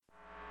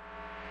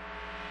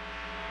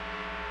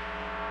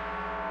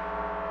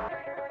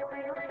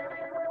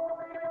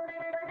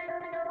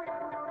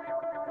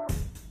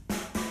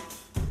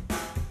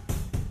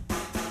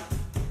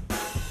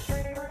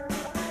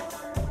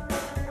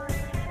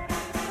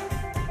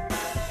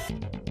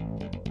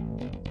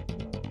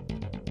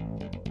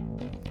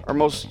Our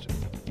most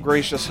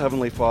gracious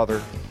Heavenly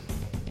Father,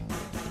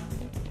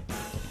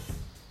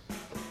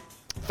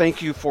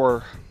 thank you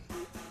for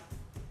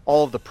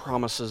all of the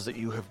promises that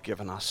you have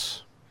given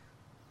us.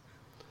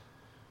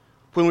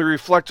 When we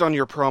reflect on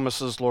your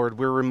promises, Lord,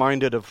 we're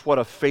reminded of what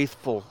a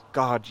faithful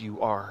God you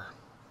are,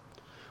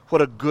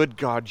 what a good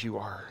God you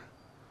are,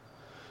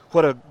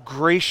 what a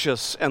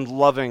gracious and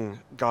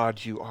loving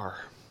God you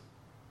are.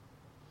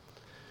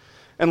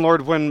 And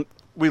Lord, when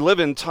we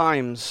live in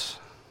times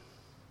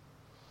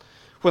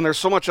when there's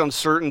so much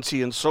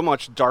uncertainty and so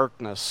much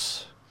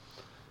darkness,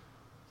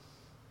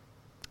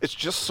 it's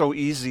just so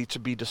easy to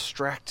be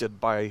distracted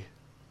by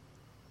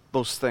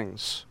those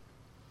things.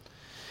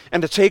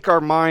 And to take our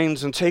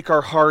minds and take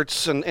our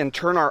hearts and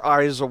turn our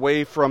eyes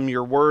away from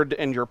your word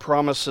and your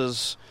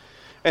promises,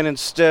 and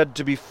instead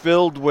to be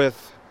filled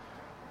with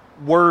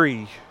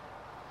worry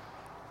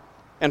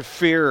and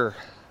fear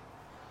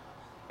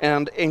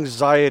and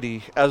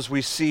anxiety as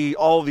we see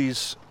all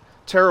these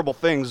terrible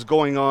things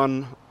going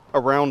on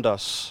around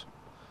us.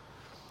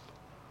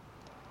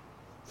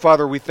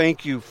 Father, we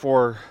thank you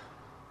for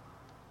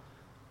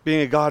being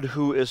a God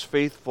who is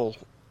faithful,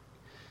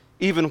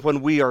 even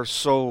when we are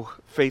so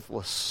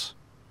faithless,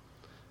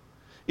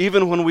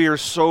 even when we are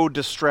so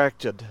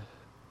distracted.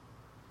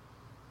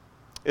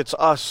 It's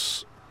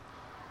us.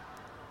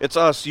 It's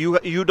us.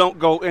 You don't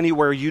go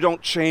anywhere. You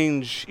don't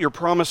change. Your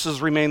promises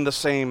remain the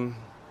same.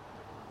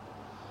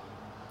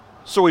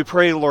 So we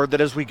pray, Lord,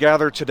 that as we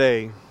gather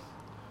today,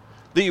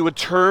 that you would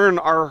turn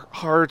our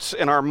hearts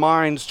and our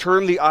minds,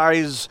 turn the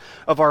eyes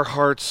of our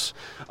hearts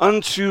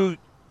unto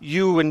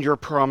you and your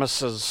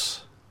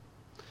promises,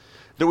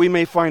 that we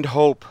may find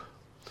hope,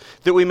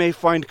 that we may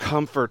find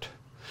comfort,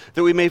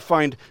 that we may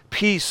find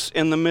peace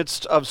in the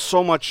midst of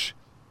so much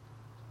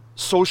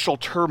social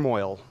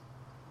turmoil.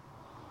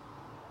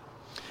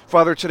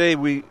 Father, today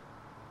we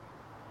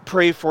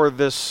pray for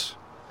this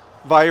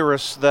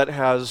virus that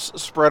has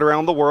spread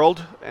around the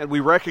world, and we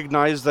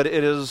recognize that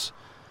it is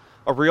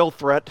a real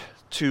threat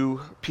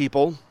to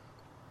people.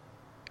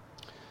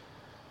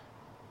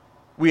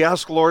 We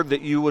ask, Lord, that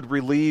you would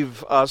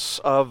relieve us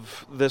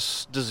of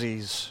this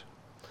disease.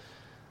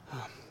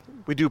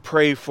 We do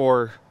pray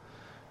for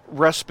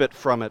respite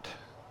from it,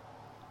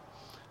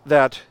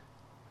 that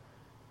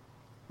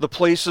the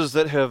places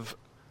that have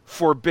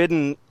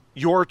forbidden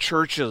your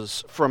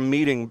churches from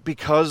meeting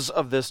because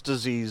of this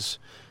disease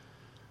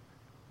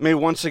may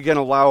once again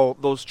allow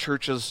those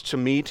churches to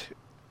meet,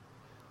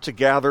 to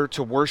gather,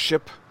 to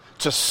worship,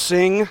 to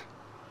sing.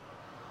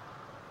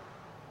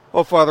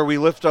 Oh, Father, we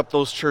lift up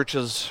those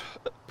churches,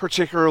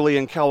 particularly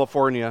in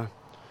California,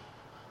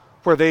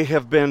 where they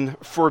have been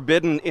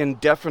forbidden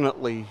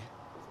indefinitely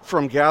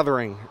from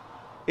gathering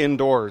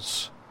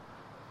indoors.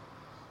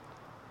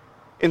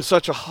 In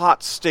such a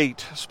hot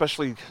state,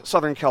 especially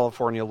Southern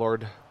California,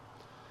 Lord,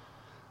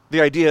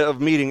 the idea of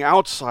meeting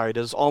outside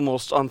is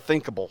almost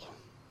unthinkable.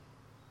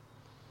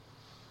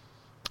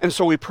 And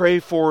so we pray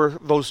for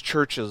those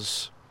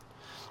churches.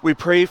 We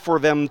pray for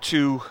them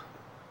to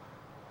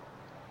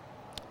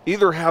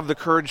either have the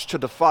courage to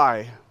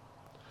defy,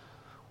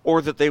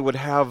 or that they would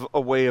have a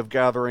way of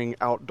gathering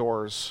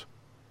outdoors.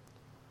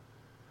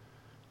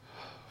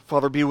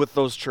 Father, be with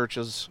those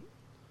churches,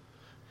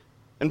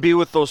 and be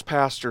with those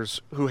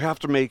pastors who have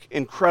to make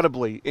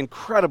incredibly,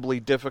 incredibly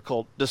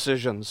difficult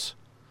decisions.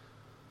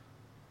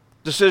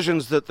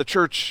 Decisions that the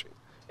church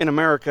in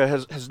America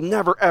has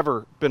never,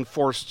 ever been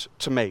forced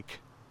to make.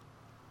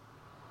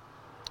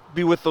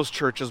 Be with those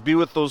churches, be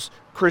with those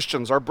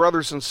Christians, our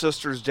brothers and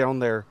sisters down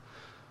there,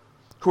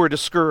 who are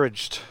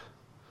discouraged,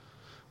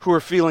 who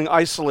are feeling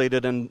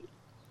isolated and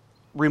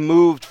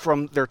removed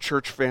from their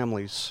church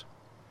families.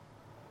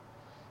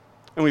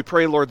 And we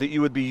pray, Lord, that you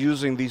would be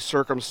using these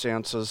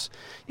circumstances,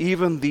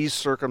 even these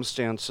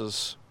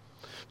circumstances,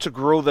 to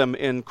grow them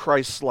in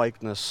Christ's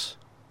likeness.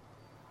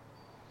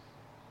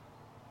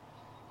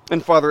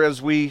 And Father,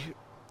 as we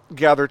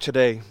gather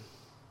today,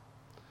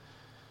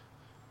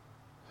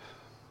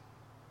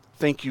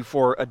 thank you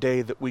for a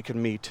day that we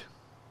can meet.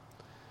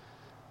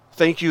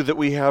 Thank you that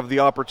we have the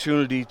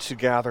opportunity to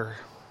gather.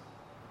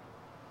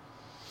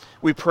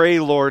 We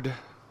pray, Lord,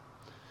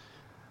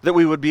 that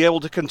we would be able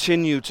to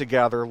continue to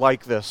gather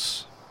like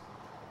this.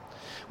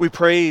 We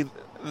pray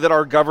that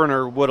our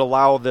governor would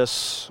allow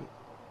this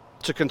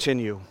to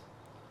continue.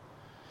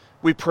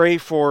 We pray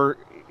for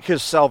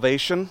his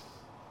salvation.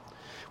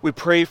 We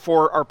pray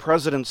for our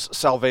president's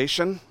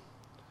salvation.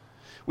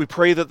 We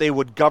pray that they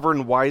would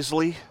govern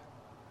wisely.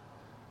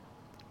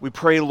 We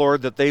pray,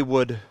 Lord, that they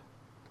would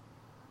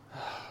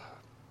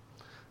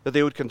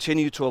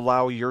continue to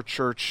allow your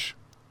church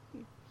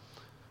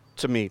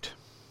to meet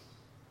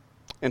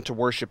and to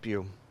worship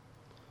you.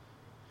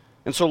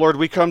 And so, Lord,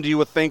 we come to you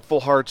with thankful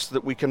hearts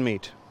that we can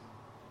meet.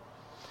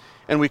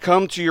 And we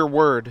come to your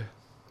word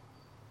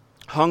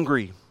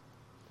hungry,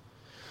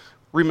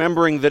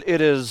 remembering that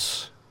it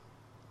is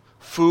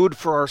food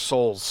for our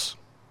souls.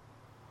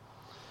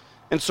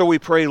 And so we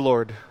pray,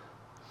 Lord,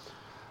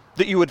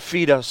 that you would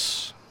feed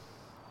us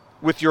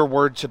with your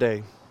word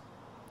today.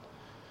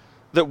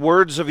 That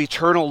words of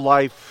eternal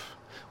life,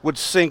 would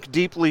sink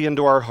deeply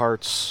into our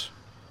hearts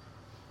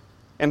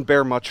and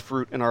bear much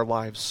fruit in our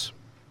lives.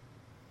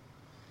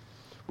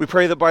 We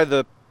pray that by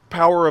the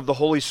power of the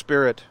Holy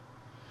Spirit,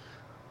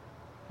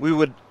 we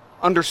would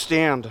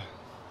understand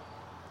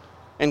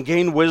and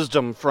gain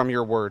wisdom from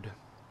your word.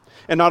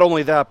 And not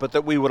only that, but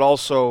that we would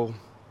also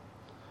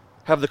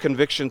have the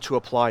conviction to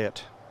apply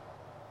it.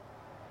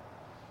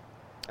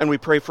 And we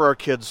pray for our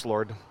kids,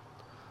 Lord.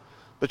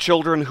 The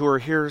children who are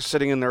here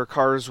sitting in their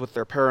cars with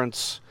their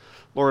parents,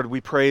 Lord, we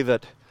pray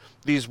that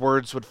these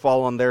words would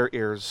fall on their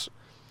ears,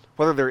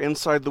 whether they're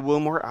inside the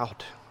womb or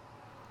out.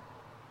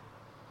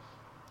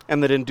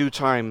 And that in due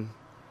time,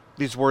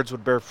 these words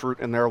would bear fruit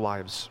in their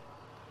lives.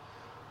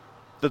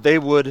 That they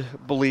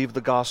would believe the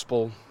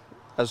gospel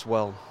as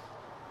well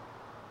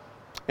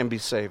and be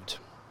saved.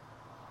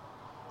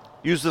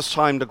 Use this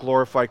time to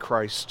glorify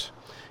Christ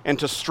and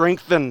to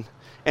strengthen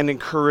and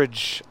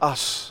encourage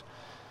us,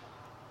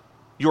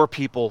 your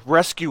people.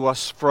 Rescue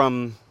us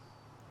from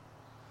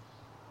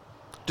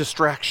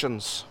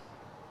distractions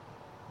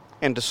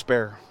and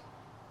despair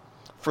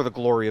for the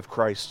glory of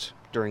Christ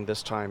during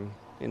this time.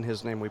 In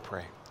his name we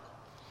pray.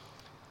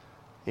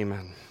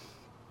 Amen.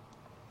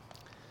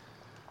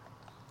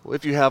 Well,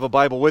 if you have a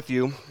Bible with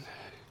you,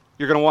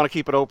 you're going to want to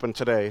keep it open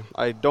today.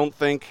 I don't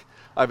think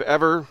I've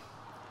ever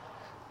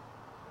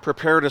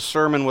prepared a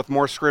sermon with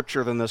more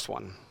scripture than this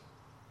one.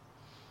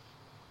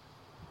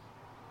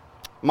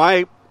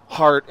 My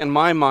heart and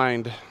my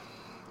mind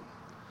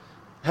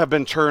have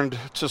been turned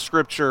to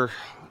scripture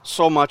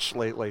so much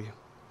lately.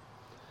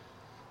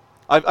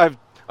 I've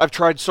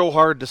tried so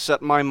hard to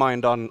set my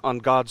mind on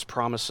God's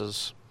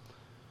promises.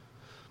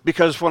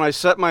 Because when I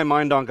set my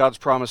mind on God's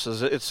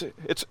promises,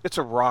 it's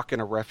a rock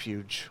and a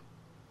refuge.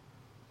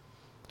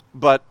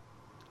 But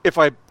if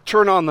I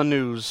turn on the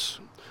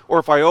news, or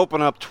if I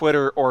open up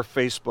Twitter or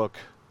Facebook,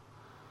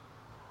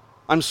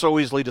 I'm so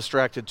easily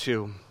distracted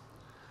too.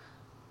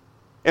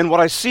 And what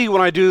I see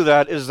when I do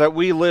that is that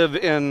we live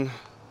in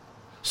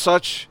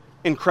such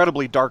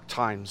incredibly dark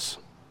times.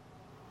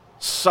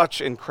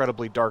 Such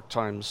incredibly dark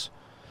times.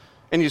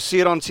 And you see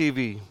it on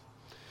TV.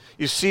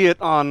 You see it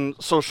on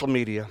social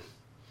media.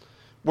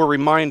 We're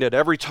reminded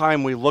every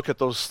time we look at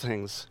those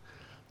things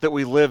that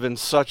we live in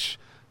such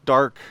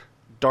dark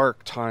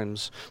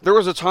times. There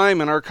was a time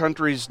in our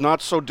country's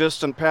not so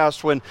distant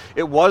past when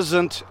it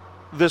wasn't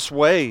this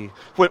way,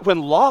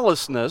 when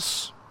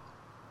lawlessness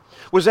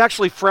was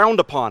actually frowned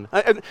upon.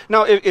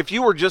 Now, if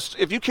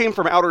you came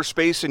from outer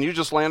space and you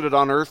just landed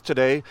on Earth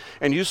today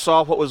and you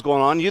saw what was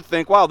going on, you'd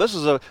think, wow, this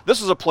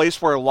is a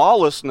place where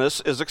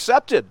lawlessness is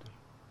accepted.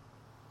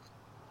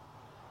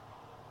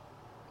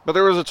 But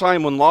there was a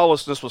time when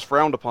lawlessness was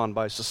frowned upon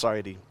by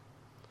society,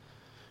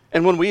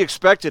 and when we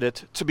expected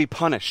it to be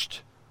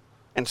punished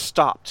and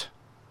stopped.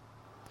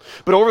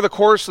 But over the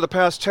course of the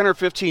past 10 or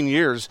 15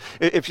 years,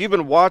 if you've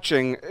been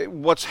watching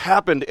what's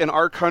happened in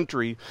our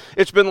country,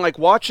 it's been like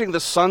watching the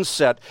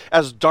sunset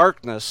as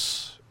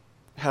darkness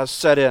has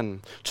set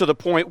in, to the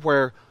point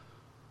where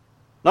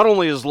not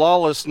only is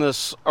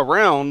lawlessness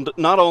around,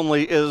 not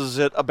only is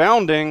it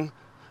abounding,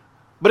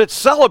 but it's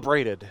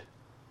celebrated.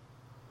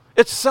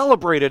 It's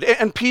celebrated,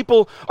 and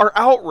people are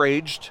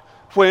outraged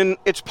when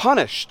it's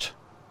punished.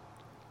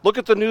 Look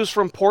at the news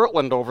from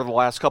Portland over the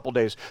last couple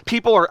days.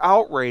 People are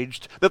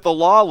outraged that the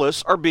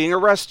lawless are being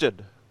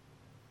arrested.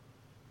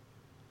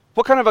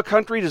 What kind of a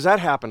country does that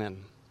happen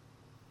in?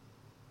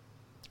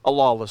 A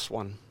lawless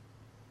one.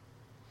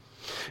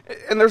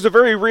 And there's a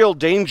very real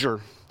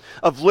danger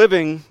of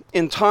living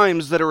in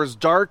times that are as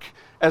dark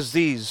as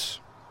these.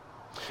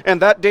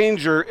 And that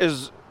danger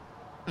is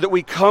that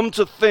we come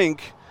to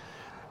think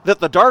that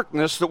the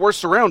darkness that we're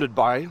surrounded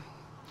by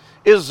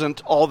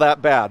isn't all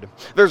that bad.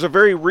 There's a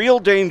very real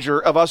danger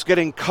of us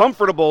getting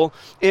comfortable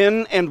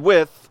in and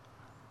with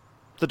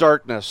the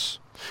darkness.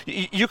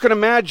 You can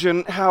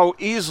imagine how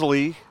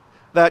easily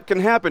that can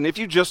happen if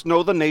you just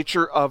know the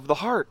nature of the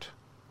heart.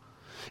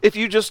 If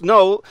you just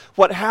know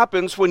what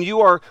happens when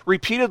you are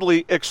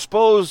repeatedly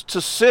exposed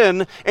to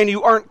sin and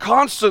you aren't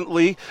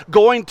constantly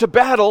going to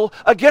battle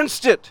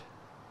against it.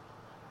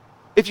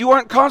 If you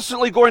aren't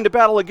constantly going to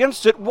battle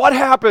against it, what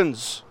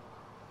happens?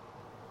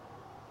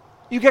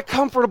 You get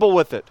comfortable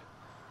with it.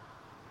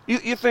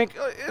 You think,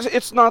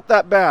 it's not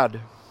that bad.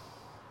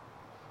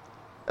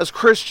 As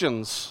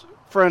Christians,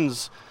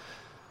 friends,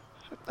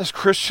 as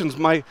Christians,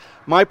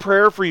 my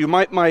prayer for you,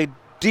 my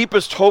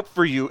deepest hope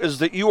for you is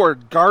that you are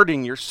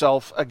guarding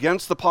yourself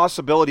against the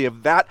possibility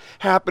of that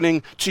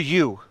happening to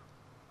you.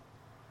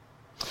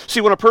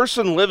 See, when a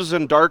person lives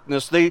in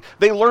darkness, they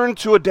learn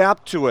to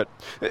adapt to it.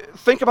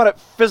 Think about it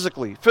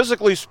physically.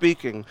 Physically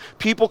speaking,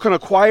 people can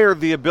acquire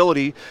the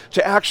ability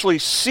to actually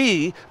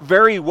see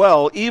very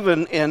well,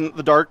 even in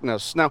the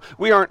darkness. Now,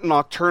 we aren't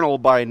nocturnal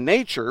by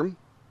nature,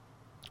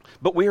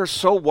 but we are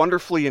so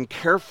wonderfully and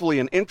carefully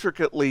and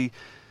intricately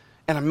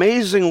and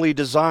amazingly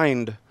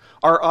designed.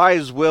 Our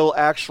eyes will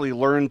actually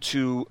learn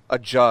to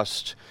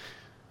adjust.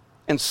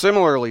 And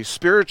similarly,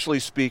 spiritually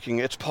speaking,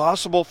 it's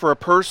possible for a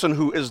person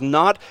who is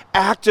not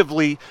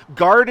actively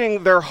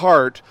guarding their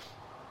heart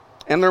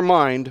and their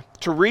mind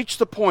to reach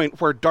the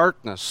point where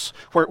darkness,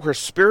 where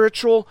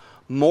spiritual,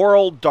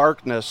 moral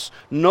darkness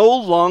no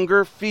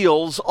longer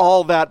feels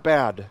all that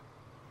bad.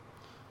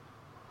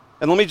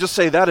 And let me just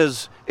say, that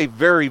is a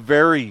very,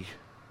 very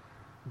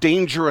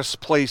dangerous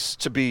place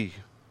to be.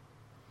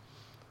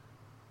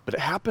 But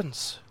it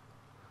happens.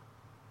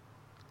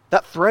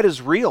 That threat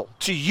is real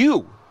to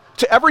you,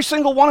 to every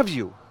single one of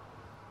you.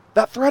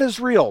 That threat is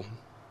real.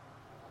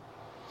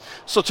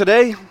 So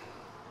today,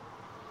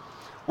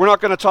 we're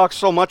not going to talk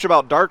so much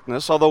about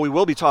darkness, although we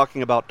will be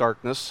talking about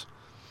darkness,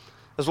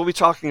 as we'll be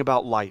talking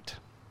about light.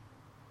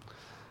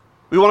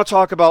 We want to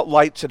talk about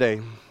light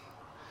today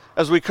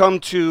as we come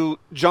to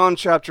John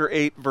chapter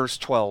 8, verse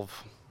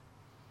 12.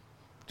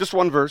 Just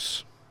one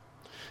verse.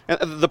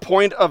 And the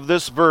point of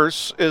this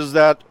verse is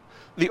that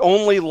the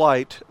only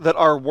light that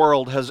our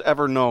world has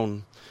ever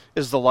known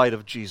is the light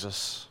of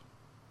Jesus.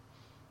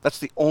 That's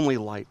the only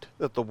light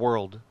that the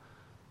world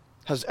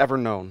has ever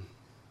known.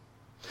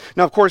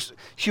 Now, of course,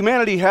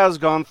 humanity has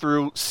gone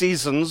through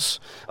seasons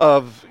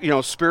of,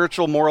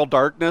 spiritual moral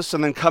darkness,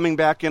 and then coming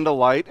back into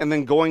light, and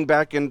then going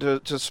back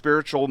into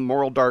spiritual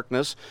moral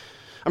darkness.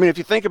 I mean, if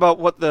you think about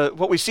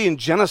what we see in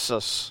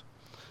Genesis,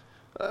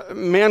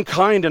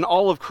 mankind and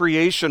all of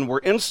creation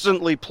were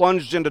instantly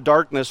plunged into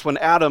darkness when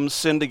Adam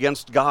sinned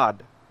against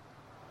God.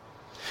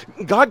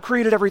 God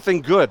created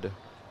everything good,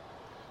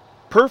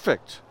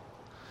 perfect.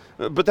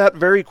 But that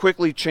very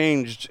quickly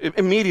changed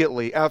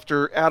immediately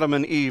after Adam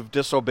and Eve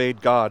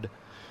disobeyed God.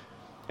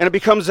 And it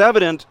becomes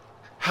evident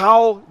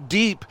how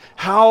deep,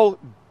 how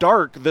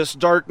dark this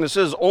darkness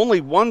is.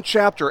 Only one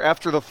chapter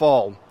after the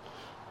fall.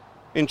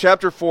 In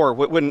chapter 4,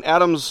 when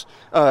Adam's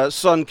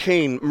son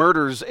Cain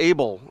murders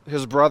Abel,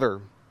 his brother.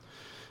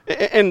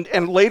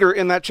 And later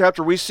in that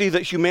chapter, we see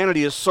that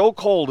humanity is so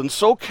cold and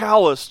so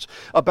calloused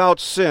about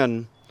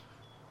sin,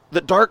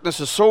 that darkness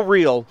is so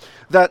real,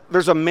 that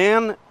there's a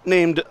man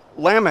named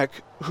Lamech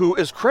who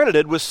is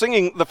credited with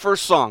singing the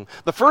first song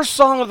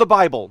of the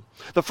Bible,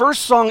 the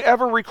first song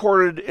ever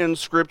recorded in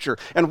Scripture.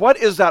 And what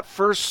is that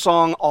first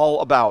song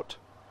all about?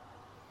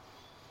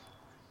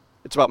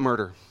 It's about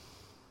murder.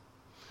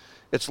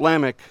 It's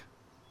Lamech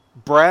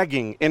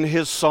bragging in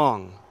his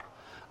song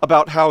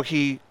about how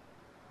he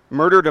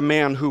murdered a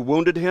man who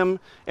wounded him,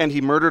 and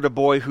he murdered a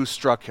boy who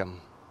struck him.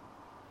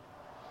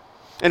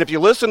 And if you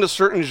listen to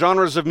certain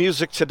genres of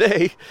music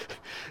today,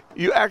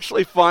 you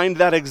actually find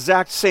that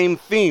exact same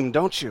theme,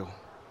 don't you?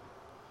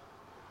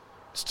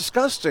 It's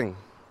disgusting,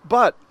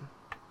 but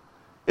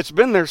it's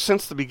been there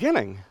since the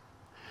beginning.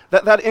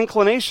 That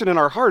inclination in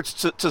our hearts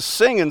to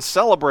sing and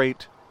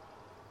celebrate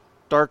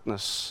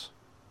darkness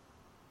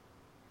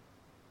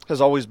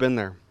has always been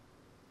there.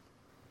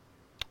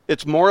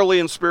 It's morally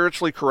and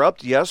spiritually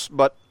corrupt, yes,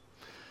 but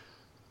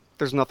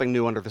there's nothing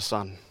new under the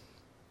sun.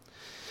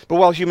 But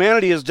while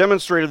humanity has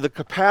demonstrated the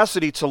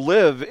capacity to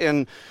live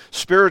in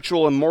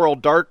spiritual and moral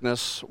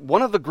darkness,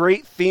 one of the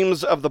great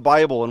themes of the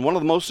Bible, and one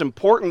of the most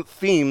important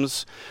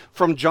themes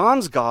from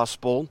John's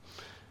Gospel,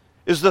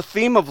 is the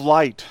theme of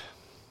light.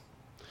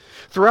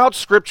 Throughout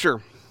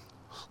Scripture,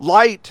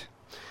 light,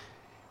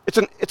 it's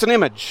an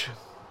image.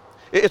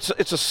 It's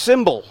a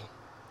symbol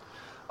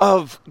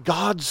of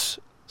God's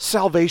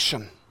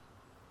salvation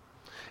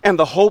and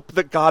the hope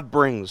that God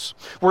brings.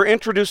 We're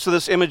introduced to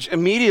this image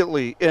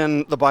immediately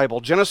in the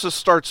Bible. Genesis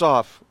starts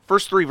off,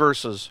 first 3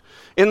 verses.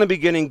 In the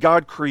beginning,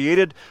 God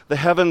created the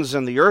heavens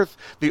and the earth.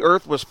 The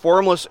earth was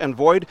formless and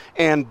void,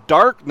 and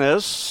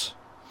darkness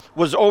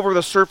was over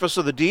the surface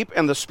of the deep,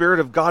 and the Spirit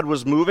of God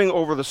was moving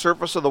over the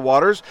surface of the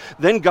waters.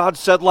 Then God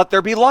said, "Let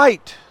there be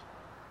light."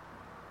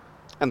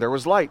 And there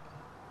was light.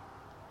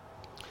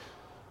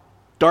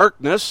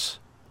 Darkness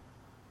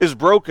is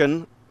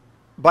broken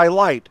by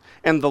light,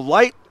 and the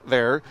light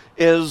there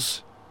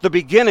is the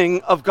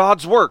beginning of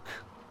God's work.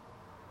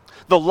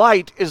 The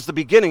light is the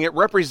beginning. It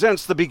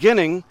represents the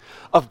beginning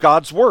of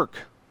God's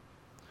work.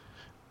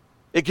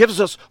 It gives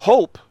us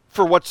hope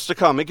for what's to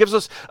come. It gives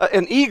us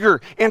an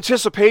eager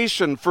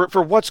anticipation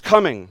for what's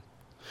coming.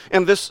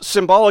 And this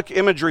symbolic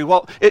imagery,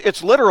 well,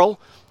 it's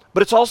literal,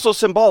 but it's also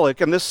symbolic.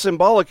 And this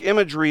symbolic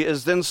imagery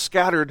is then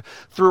scattered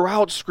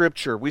throughout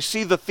Scripture. We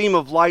see the theme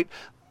of light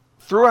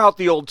throughout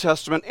the Old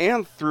Testament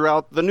and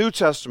throughout the New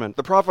Testament.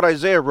 The prophet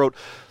Isaiah wrote,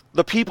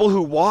 "The people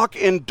who walk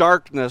in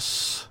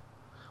darkness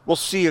will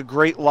see a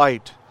great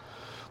light.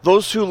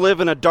 Those who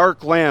live in a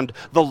dark land,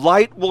 the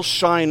light will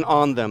shine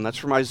on them." That's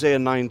from Isaiah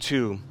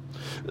 9:2.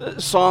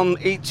 Psalm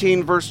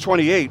 18, verse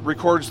 28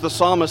 records the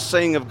psalmist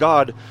saying of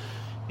God,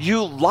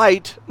 "You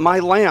light my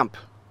lamp.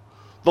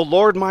 The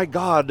Lord my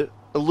God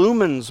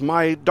illumines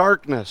my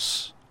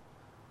darkness."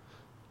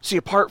 See,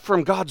 apart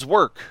from God's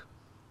work,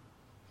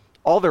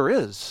 all there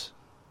is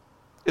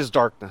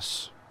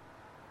darkness.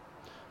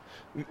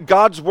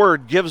 God's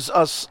word gives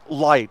us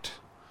light.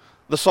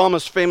 The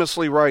psalmist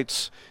famously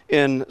writes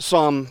in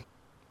Psalm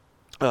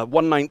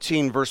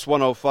 119, verse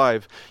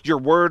 105, "Your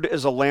word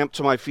is a lamp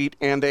to my feet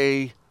and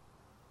a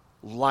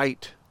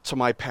light to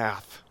my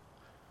path."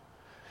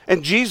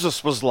 And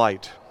Jesus was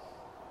light.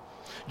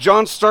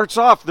 John starts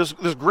off this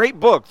great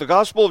book, the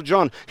Gospel of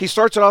John. He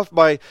starts it off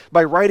by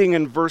writing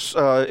in verse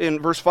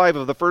 5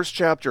 of the first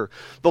chapter,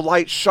 "The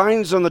light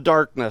shines in the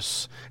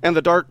darkness, and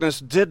the darkness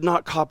did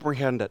not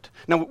comprehend it."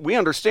 Now, we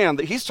understand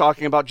that he's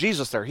talking about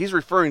Jesus there. He's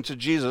referring to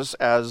Jesus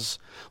as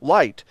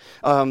light.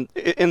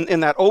 In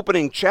that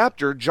opening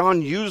chapter,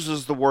 John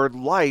uses the word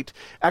light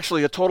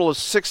actually a total of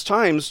 6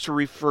 times to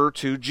refer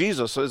to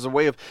Jesus as a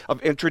way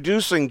of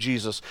introducing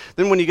Jesus.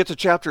 Then when you get to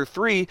chapter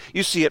 3,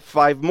 you see it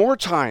 5 more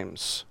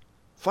times.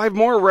 5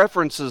 more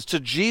references to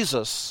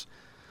Jesus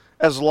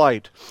as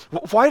light.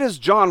 Why does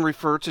John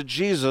refer to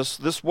Jesus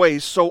this way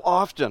so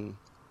often?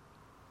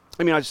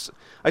 I mean,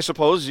 I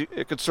suppose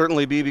it could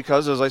certainly be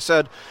because, as I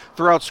said,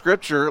 throughout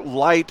Scripture,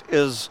 light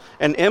is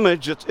an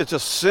image, it's a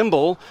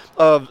symbol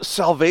of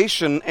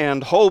salvation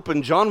and hope,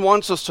 and John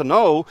wants us to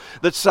know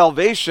that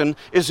salvation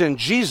is in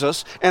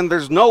Jesus, and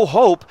there's no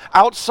hope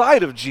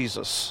outside of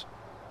Jesus.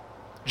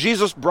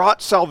 Jesus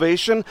brought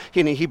salvation,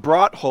 he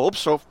brought hope,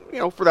 so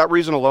for that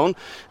reason alone,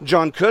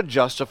 John could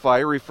justify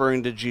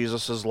referring to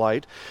Jesus as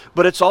light,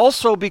 but it's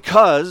also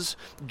because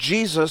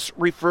Jesus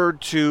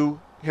referred to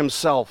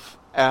himself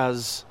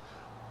as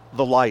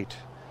the light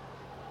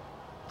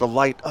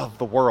of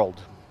the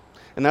world.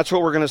 And that's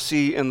what we're going to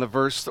see in the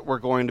verse that we're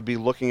going to be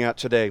looking at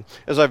today.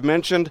 As I've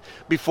mentioned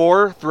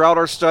before, throughout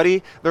our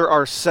study, there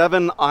are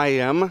 7 I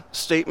am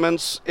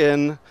statements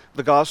in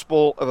the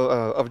Gospel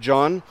of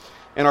John.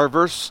 And our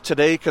verse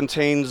today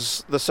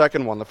contains the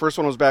second one. The first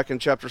one was back in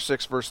chapter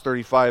 6, verse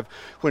 35,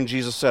 when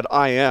Jesus said,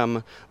 "I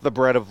am the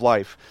bread of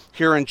life."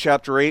 Here in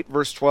chapter 8,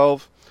 verse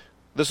 12,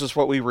 this is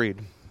what we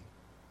read.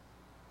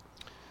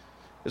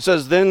 It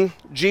says, "Then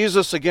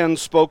Jesus again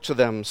spoke to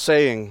them,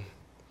 saying,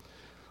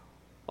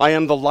 I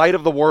am the light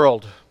of the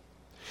world.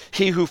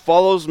 He who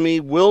follows me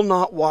will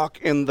not walk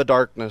in the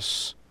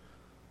darkness,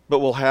 but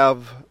will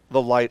have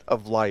the light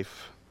of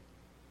life."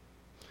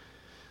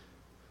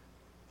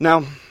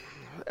 Now,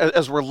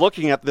 as we're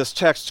looking at this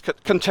text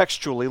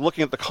contextually,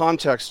 looking at the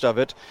context of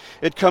it,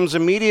 it comes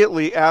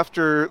immediately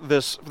after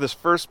this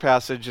first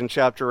passage in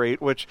chapter 8,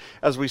 which,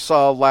 as we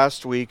saw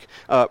last week,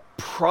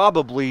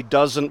 probably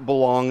doesn't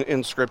belong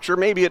in Scripture.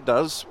 Maybe it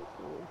does.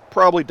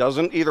 Probably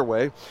doesn't, either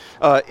way.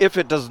 If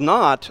it does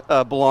not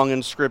belong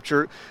in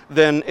Scripture,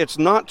 then it's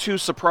not too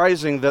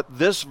surprising that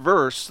this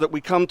verse that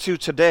we come to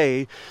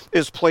today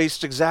is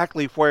placed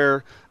exactly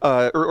where,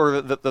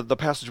 or the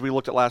passage we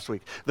looked at last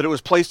week, that it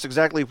was placed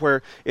exactly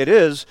where it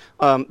is,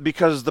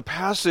 because the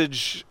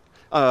passage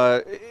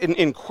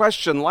in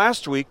question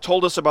last week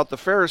told us about the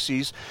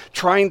Pharisees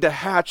trying to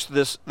hatch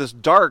this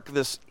dark,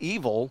 this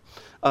evil,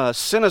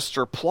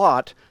 sinister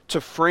plot to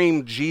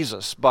frame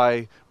Jesus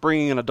by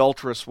bringing an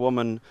adulterous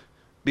woman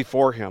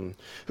before him.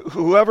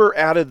 Whoever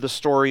added the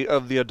story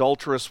of the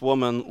adulterous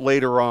woman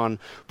later on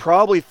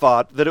probably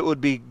thought that it would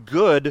be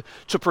good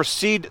to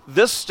precede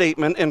this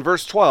statement in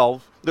verse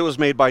 12 that was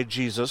made by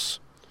Jesus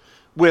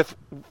with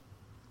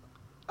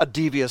a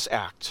devious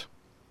act.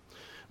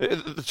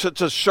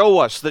 To show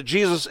us that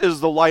Jesus is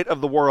the light of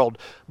the world,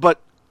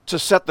 but to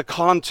set the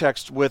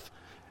context with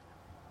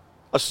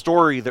a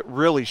story that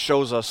really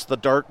shows us the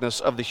darkness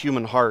of the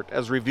human heart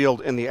as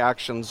revealed in the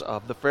actions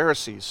of the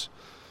Pharisees.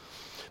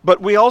 But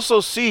we also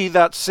see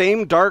that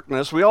same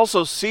darkness. We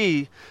also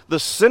see the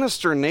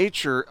sinister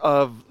nature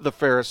of the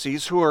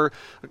Pharisees, who are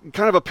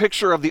kind of a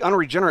picture of the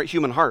unregenerate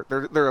human heart.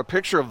 They're a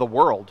picture of the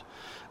world.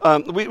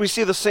 We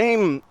see the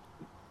same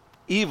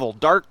evil,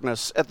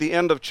 darkness at the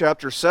end of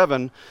chapter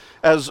 7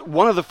 as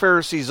one of the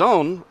Pharisees'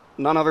 own,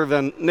 none other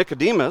than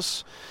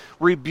Nicodemus,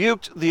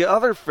 rebuked the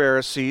other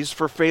Pharisees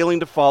for failing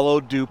to follow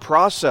due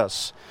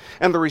process.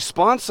 And the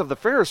response of the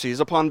Pharisees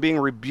upon being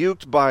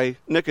rebuked by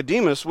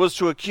Nicodemus was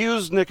to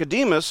accuse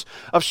Nicodemus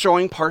of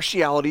showing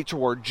partiality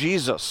toward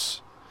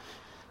Jesus.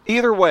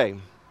 Either way,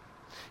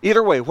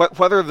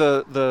 whether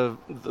the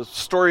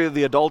story of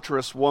the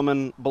adulterous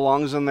woman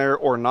belongs in there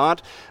or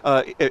not,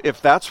 if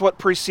that's what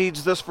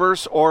precedes this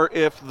verse, or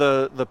if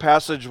the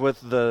passage with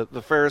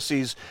the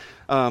Pharisees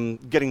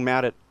getting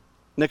mad at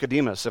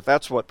Nicodemus, if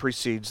that's what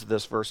precedes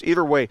this verse.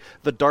 Either way,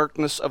 the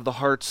darkness of the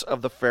hearts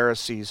of the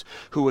Pharisees,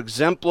 who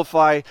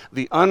exemplify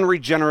the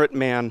unregenerate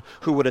man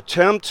who would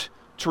attempt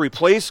to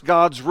replace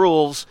God's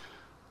rules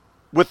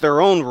with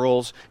their own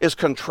rules, is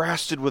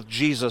contrasted with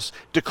Jesus,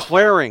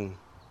 declaring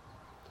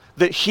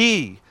that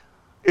he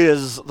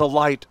is the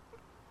light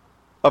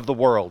of the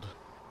world.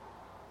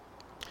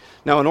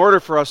 Now, in order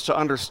for us to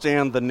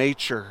understand the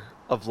nature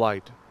of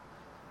light,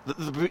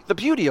 the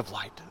beauty of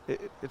light,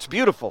 it's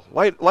beautiful.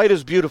 Light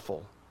is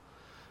beautiful.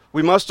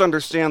 We must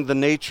understand the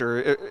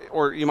nature,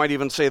 or you might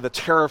even say the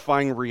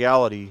terrifying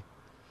reality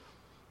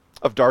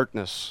of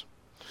darkness.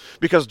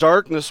 Because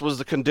darkness was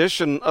the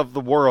condition of the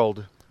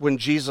world when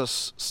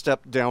Jesus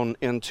stepped down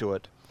into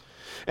it.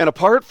 And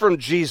apart from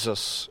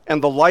Jesus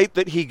and the light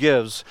that he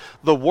gives,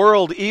 the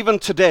world even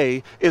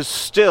today is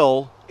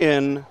still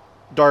in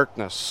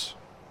darkness.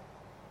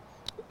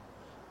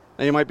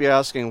 Now you might be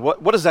asking,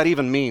 what does that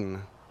even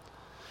mean?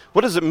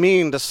 What does it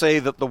mean to say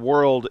that the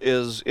world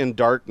is in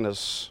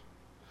darkness?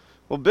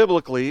 Well,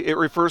 biblically, it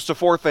refers to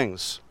 4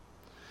 things.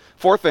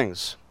 4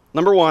 things.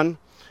 Number one,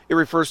 it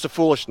refers to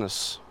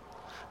foolishness.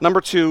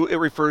 Number two, it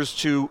refers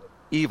to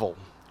evil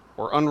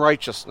or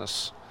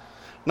unrighteousness.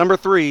 Number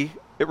three,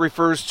 it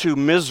refers to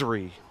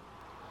misery.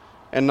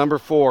 And number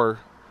four,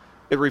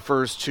 it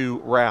refers to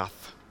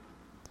wrath.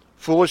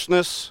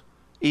 Foolishness,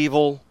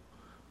 evil,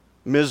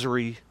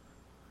 misery,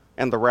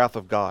 and the wrath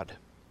of God.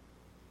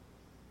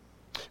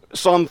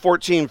 Psalm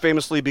 14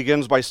 famously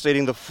begins by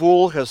stating, "The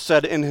fool has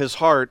said in his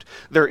heart,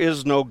 there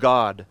is no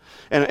God."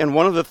 And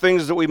one of the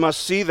things that we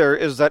must see there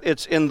is that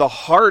it's in the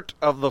heart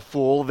of the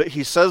fool that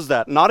he says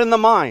that, not in the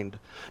mind,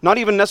 not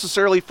even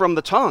necessarily from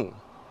the tongue.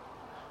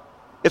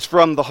 It's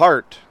from the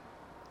heart.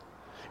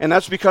 And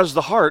that's because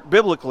the heart,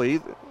 biblically,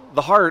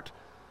 the heart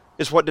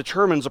is what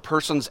determines a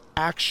person's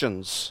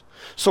actions.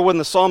 So when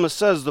the psalmist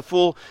says, "The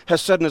fool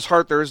has said in his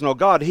heart, there is no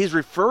God," he's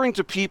referring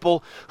to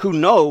people who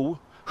know,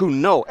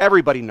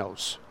 everybody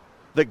knows,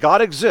 that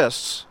God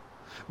exists,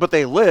 but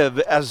they live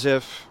as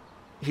if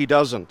he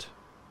doesn't,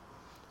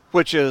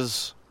 which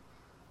is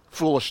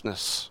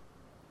foolishness.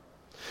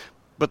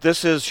 But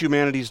this is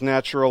humanity's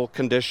natural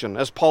condition.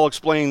 As Paul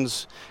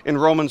explains in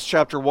Romans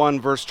chapter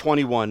 1, verse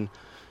 21,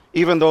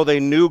 "Even though they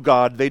knew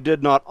God, they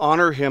did not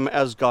honor him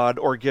as God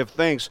or give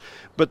thanks,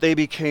 but they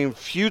became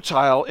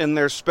futile in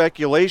their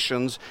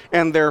speculations,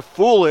 and their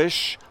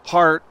foolish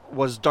heart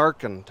was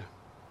darkened."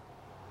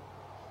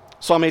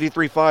 Psalm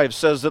 83:5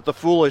 says that the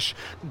foolish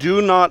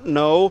do not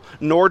know,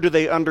 nor do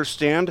they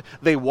understand.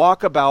 They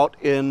walk about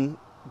in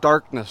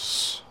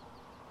darkness.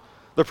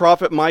 The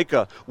prophet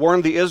Micah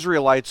warned the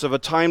Israelites of a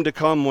time to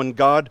come when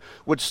God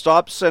would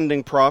stop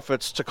sending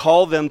prophets to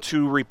call them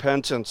to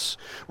repentance,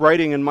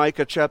 writing in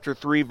Micah chapter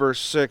 3, verse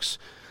 6,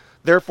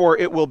 "Therefore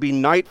it will be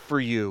night for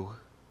you,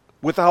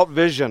 without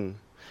vision,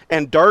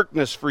 and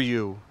darkness for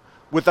you,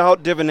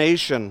 without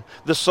divination.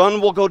 The sun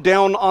will go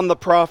down on the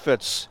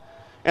prophets,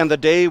 and the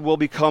day will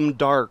become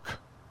dark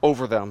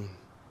over them."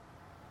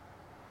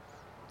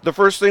 The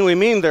first thing we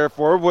mean,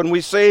 therefore, when we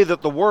say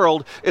that the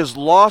world is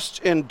lost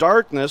in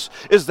darkness,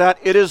 is that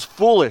it is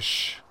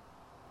foolish.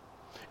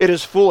 It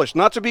is foolish,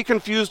 not to be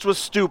confused with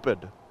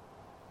stupid.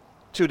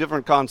 Two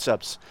different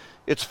concepts.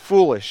 It's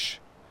foolish.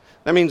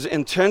 That means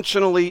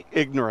intentionally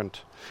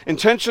ignorant.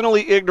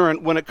 Intentionally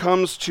ignorant when it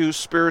comes to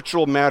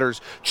spiritual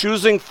matters.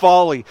 Choosing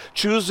folly,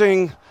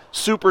 choosing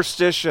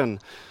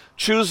superstition,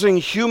 choosing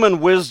human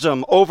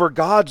wisdom over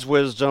God's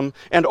wisdom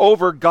and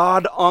over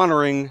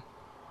God-honoring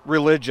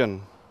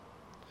religion.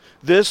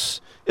 This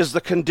is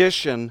the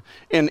condition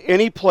in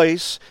any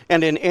place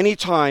and in any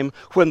time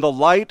when the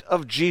light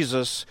of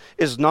Jesus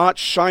is not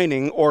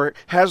shining or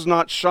has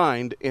not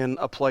shined in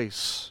a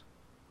place.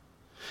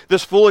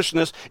 This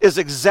foolishness is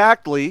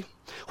exactly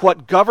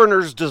what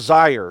governors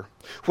desire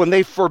when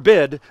they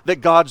forbid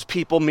that God's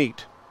people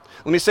meet.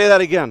 Let me say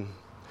that again.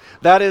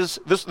 That is,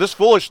 this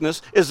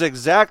foolishness is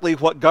exactly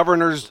what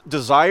governors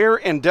desire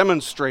and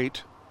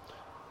demonstrate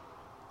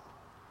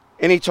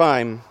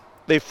anytime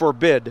they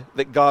forbid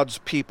that God's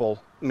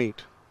people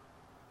meet.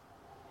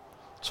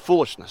 It's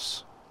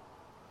foolishness.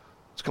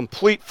 It's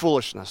complete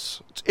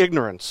foolishness. It's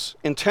ignorance,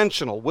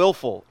 intentional,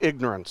 willful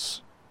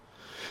ignorance.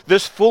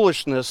 This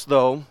foolishness,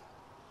 though,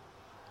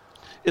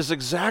 is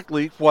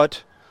exactly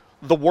what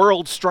the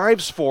world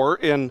strives for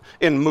in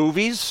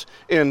movies,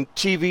 in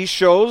TV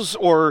shows,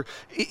 or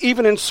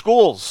even in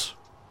schools.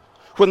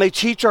 When they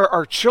teach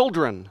our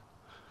children,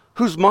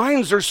 whose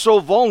minds are so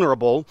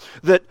vulnerable,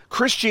 that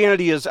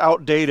Christianity is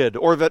outdated,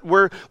 or that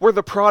we're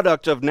the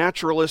product of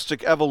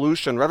naturalistic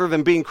evolution rather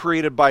than being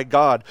created by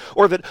God,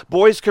 or that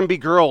boys can be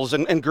girls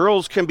and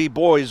girls can be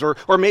boys, or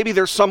maybe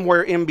they're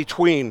somewhere in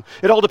between.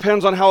 It all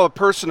depends on how a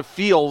person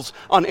feels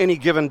on any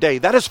given day.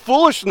 That is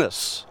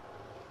foolishness.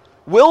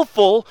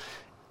 Willful,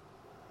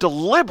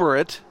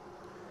 deliberate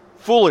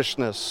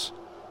foolishness.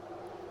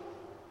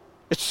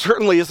 It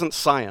certainly isn't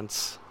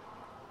science.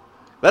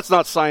 That's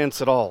not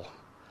science at all.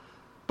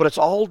 But it's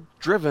all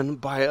driven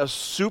by a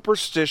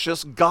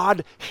superstitious,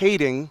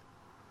 God-hating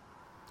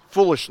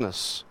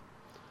foolishness.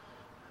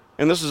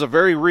 And this is a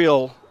very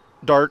real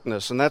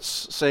darkness, and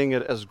that's saying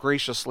it as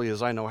graciously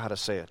as I know how to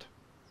say it.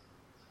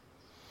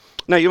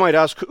 Now, you might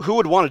ask, who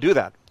would want to do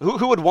that?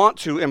 Who would want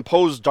to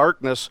impose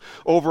darkness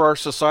over our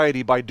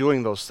society by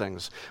doing those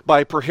things?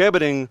 By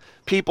prohibiting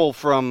people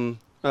from,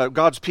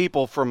 God's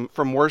people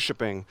from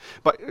worshiping?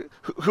 But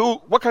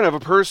what kind of a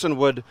person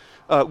would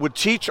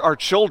teach our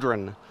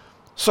children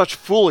such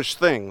foolish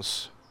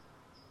things?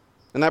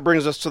 And that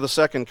brings us to the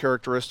second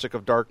characteristic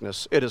of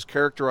darkness. It is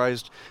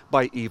characterized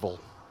by evil.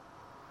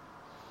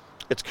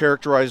 It's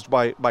characterized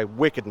by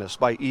wickedness,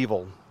 by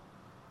evil.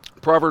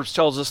 Proverbs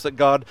tells us that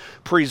God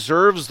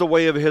preserves the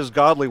way of his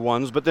godly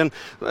ones, but then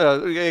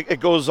it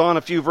goes on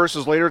a few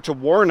verses later to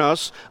warn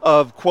us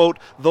of, quote,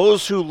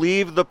 those who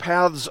leave the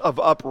paths of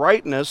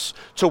uprightness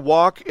to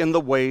walk in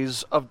the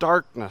ways of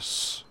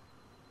darkness.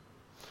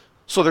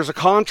 So there's a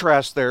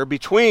contrast there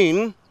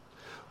between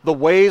the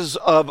ways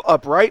of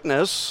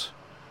uprightness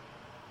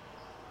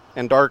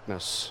and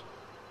darkness.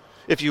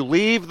 If you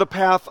leave the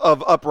path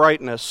of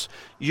uprightness,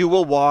 you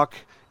will walk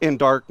in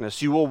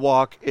darkness. You will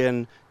walk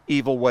in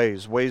evil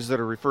ways, ways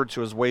that are referred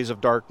to as ways of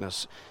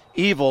darkness.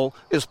 Evil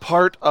is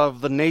part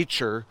of the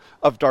nature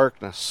of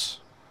darkness,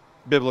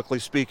 biblically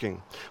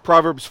speaking.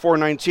 Proverbs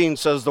 4:19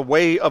 says, "The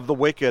way of the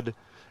wicked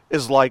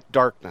is like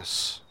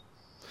darkness."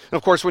 And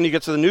of course, when you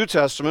get to the New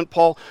Testament,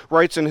 Paul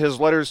writes in his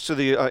letter to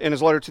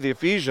the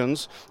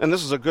Ephesians, and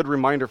this is a good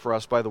reminder for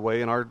us, by the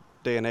way, in our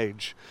day and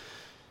age.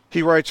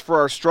 He writes, "For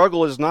our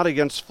struggle is not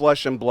against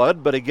flesh and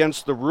blood, but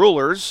against the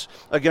rulers,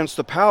 against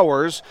the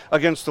powers,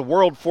 against the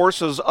world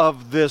forces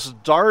of this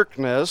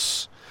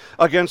darkness,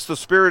 against the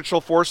spiritual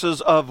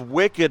forces of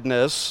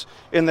wickedness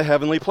in the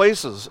heavenly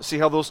places." See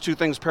how those two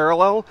things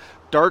parallel?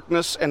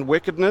 Darkness and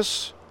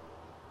wickedness.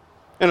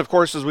 And of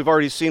course, as we've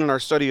already seen in our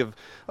study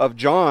of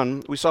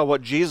John, we saw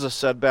what Jesus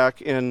said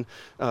back in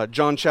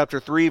John chapter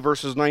 3,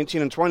 verses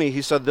 19 and 20.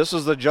 He said, "This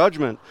is the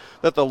judgment,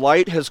 that the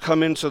light has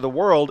come into the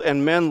world,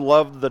 and men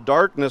loved the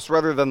darkness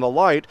rather than the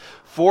light,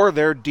 for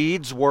their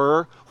deeds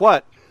were"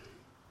 what?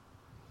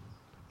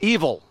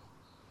 Evil.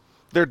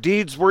 Their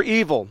deeds were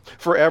evil.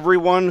 "For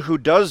everyone who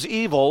does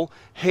evil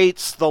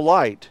hates the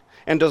light,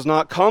 and does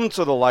not come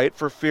to the light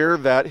for fear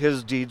that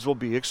his deeds will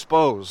be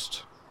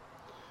exposed."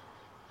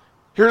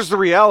 Here's the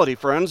reality,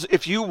 friends.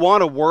 If you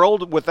want a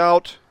world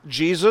without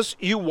Jesus,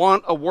 you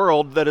want a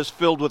world that is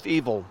filled with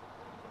evil.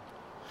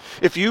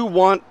 If you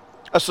want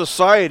a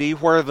society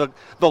where the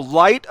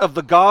light of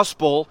the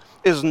gospel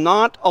is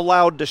not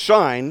allowed to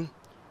shine,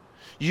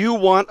 you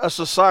want a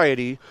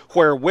society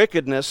where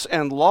wickedness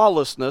and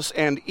lawlessness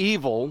and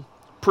evil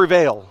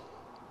prevail.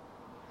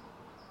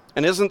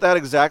 And isn't that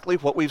exactly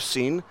what we've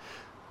seen?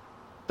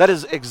 That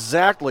is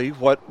exactly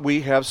what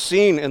we have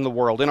seen in the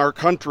world, in our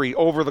country,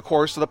 over the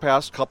course of the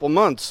past couple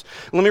months.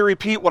 Let me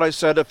repeat what I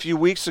said a few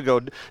weeks ago.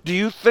 Do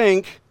you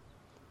think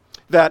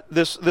that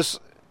this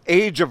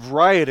age of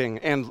rioting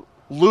and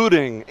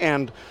looting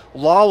and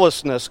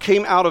lawlessness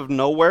came out of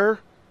nowhere?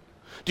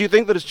 Do you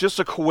think that it's just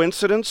a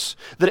coincidence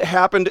that it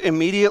happened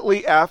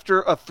immediately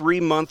after a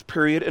 3-month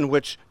period in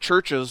which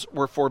churches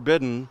were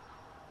forbidden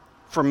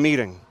from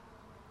meeting?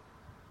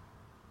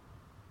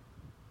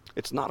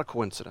 It's not a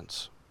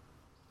coincidence.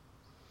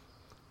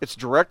 It's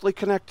directly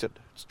connected.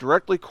 It's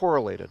directly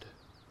correlated.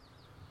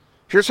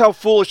 Here's how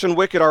foolish and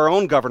wicked our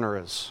own governor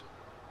is.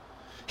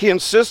 He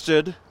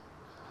insisted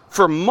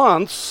for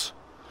months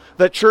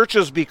that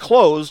churches be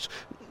closed,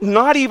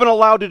 not even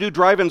allowed to do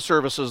drive-in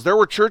services. There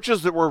were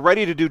churches that were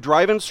ready to do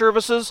drive-in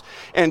services,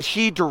 and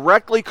he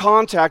directly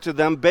contacted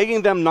them,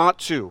 begging them not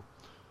to.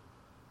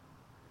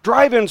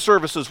 Drive-in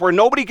services where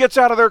nobody gets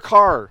out of their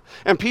car,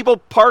 and people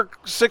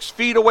park 6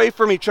 feet away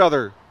from each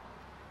other.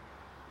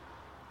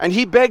 And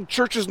he begged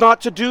churches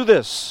not to do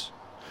this.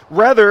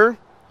 Rather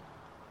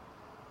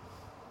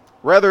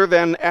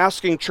than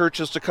asking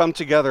churches to come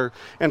together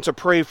and to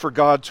pray for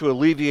God to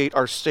alleviate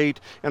our state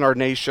and our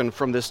nation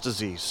from this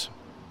disease.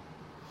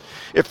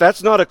 If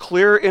that's not a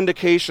clear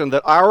indication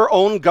that our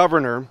own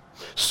governor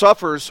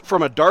suffers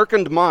from a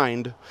darkened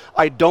mind,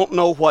 I don't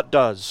know what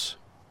does.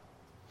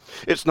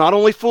 It's not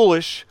only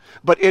foolish,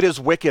 but it is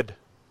wicked.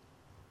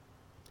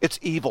 It's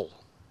evil.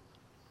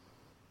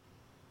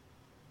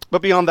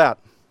 But beyond that,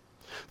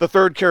 the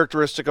third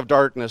characteristic of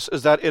darkness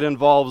is that it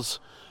involves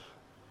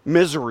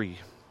misery.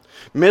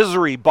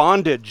 Misery,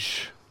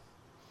 bondage,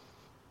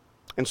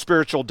 and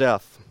spiritual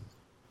death.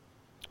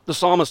 The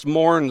psalmist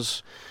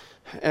mourns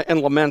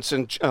and laments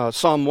in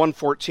Psalm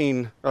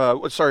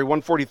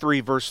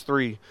 143, verse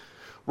 3,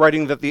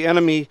 writing that the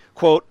enemy,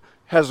 quote,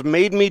 "has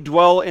made me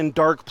dwell in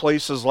dark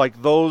places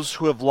like those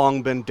who have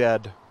long been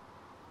dead."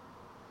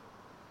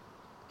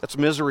 That's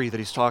misery that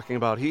he's talking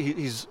about.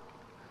 He's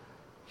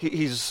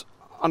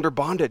under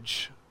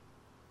bondage.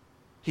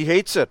 He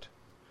hates it.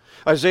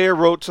 Isaiah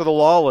wrote to the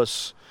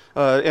lawless,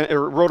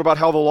 and wrote about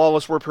how the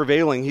lawless were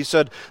prevailing. He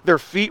said, "Their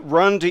feet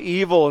run to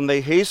evil, and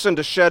they hasten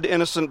to shed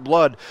innocent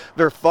blood.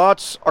 Their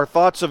thoughts are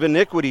thoughts of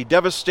iniquity.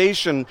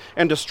 Devastation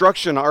and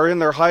destruction are in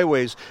their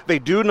highways. They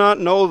do not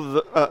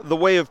know the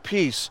way of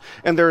peace,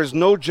 and there is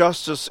no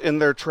justice in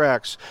their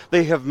tracks.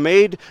 They have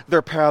made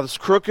their paths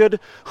crooked.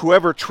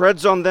 Whoever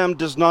treads on them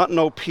does not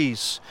know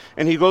peace."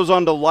 And he goes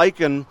on to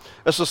liken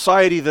a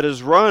society that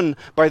is run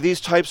by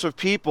these types of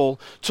people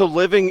to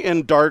living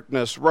in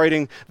darkness,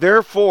 writing,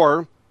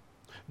 "Therefore,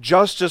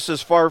 justice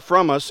is far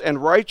from us,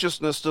 and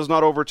righteousness does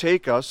not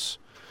overtake us.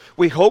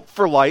 We hope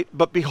for light,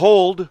 but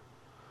behold,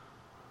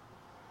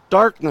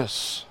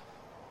 darkness.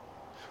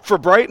 For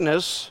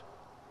brightness,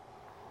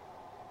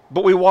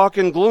 but we walk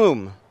in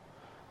gloom.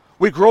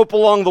 We grope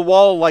along the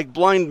wall like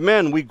blind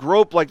men. We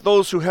grope like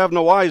those who have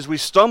no eyes. We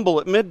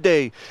stumble at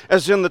midday,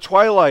 as in the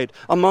twilight.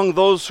 Among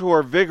those who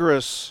are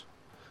vigorous,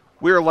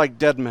 we are like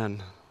dead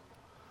men."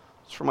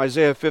 It's from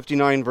Isaiah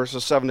 59,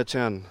 verses 7 to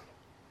 10.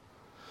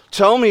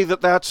 Tell me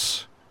that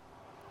that's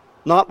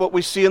not what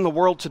we see in the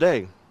world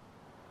today.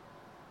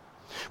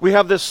 We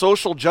have this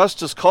social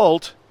justice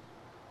cult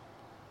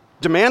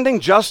demanding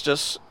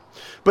justice,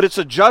 but it's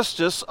a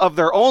justice of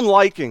their own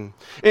liking.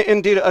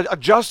 Indeed, a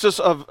justice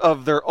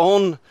of their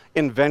own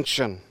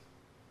invention.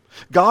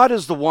 God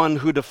is the one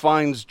who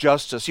defines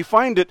justice. You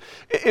find it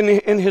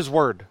in His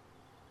Word.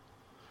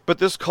 But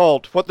this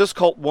cult, what this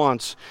cult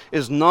wants,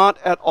 is not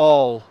at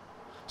all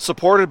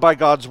supported by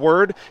God's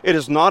word. It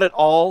is not at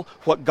all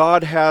what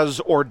God has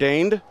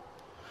ordained.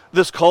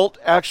 This cult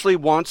actually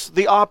wants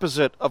the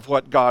opposite of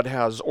what God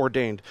has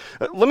ordained.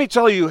 Let me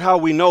tell you how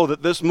we know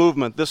that this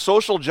movement, this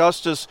social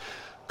justice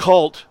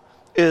cult,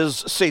 is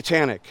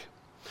satanic.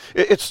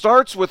 It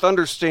starts with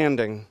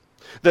understanding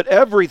that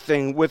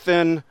everything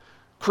within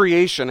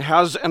creation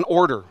has an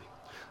order.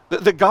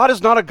 That God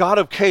is not a God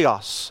of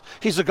chaos.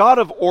 He's a God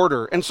of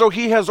order. And so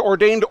he has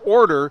ordained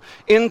order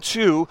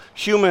into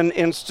human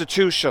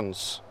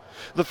institutions.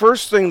 The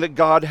first thing that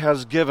God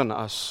has given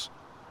us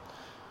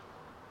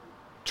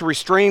to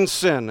restrain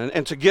sin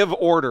and to give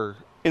order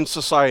in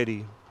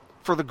society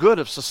for the good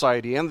of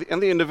society and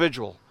the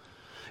individual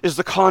is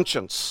the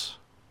conscience,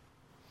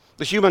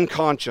 the human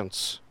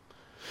conscience.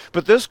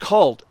 But this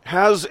cult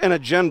has an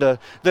agenda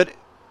that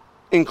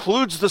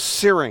includes the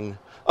searing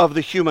of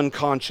the human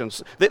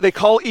conscience. They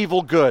call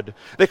evil good.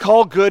 They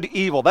call good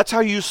evil. That's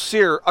how you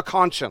sear a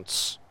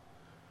conscience.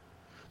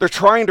 They're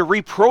trying to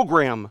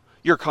reprogram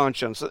your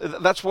conscience.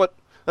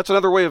 That's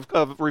another way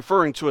of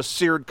referring to a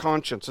seared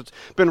conscience. It's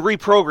been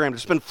reprogrammed.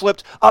 It's been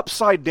flipped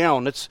upside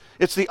down. It's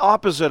the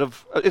opposite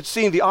of it's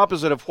seeing the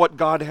opposite of what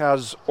God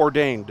has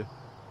ordained.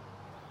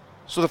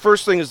 So the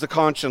first thing is the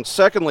conscience.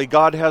 Secondly,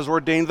 God has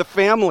ordained the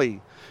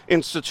family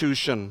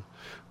institution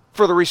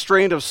for the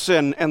restraint of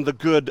sin and the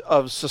good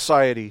of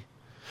society.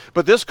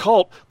 But this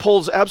cult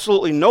pulls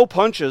absolutely no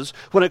punches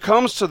when it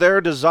comes to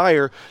their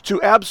desire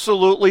to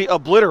absolutely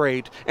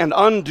obliterate and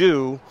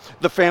undo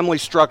the family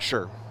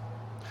structure.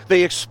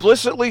 They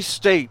explicitly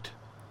state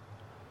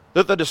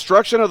that the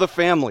destruction of the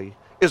family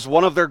is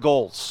one of their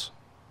goals.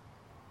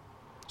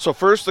 So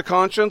first, the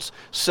conscience.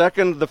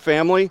 Second, the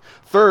family.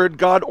 Third,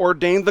 God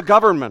ordained the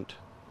government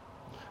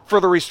for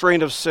the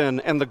restraint of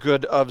sin and the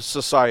good of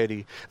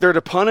society. They're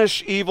to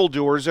punish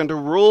evildoers and to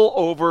rule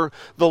over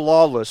the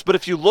lawless. But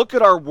if you look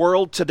at our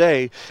world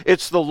today,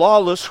 it's the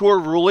lawless who are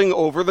ruling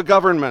over the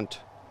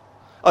government.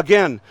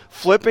 Again,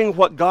 flipping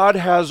what God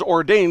has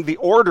ordained, the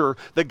order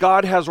that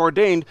God has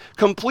ordained,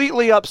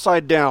 completely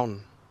upside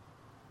down.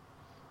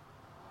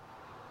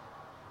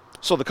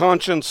 So the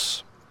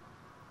conscience,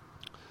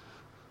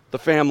 the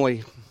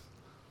family,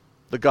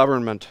 the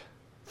government.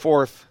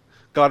 Fourth,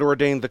 God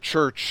ordained the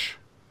church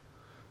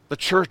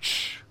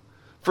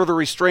for the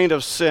restraint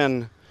of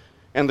sin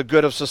and the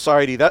good of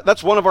society.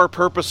 That's one of our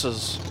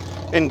purposes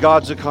in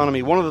God's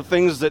economy, one of the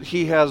things that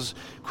he has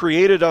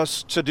created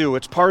us to do.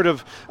 It's part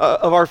of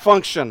our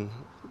function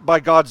by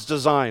God's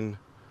design.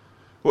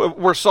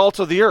 We're salt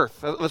of the earth.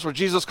 That's what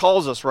Jesus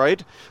calls us,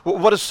 right?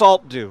 What does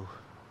salt do?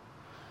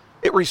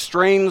 It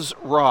restrains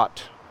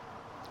rot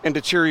and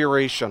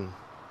deterioration.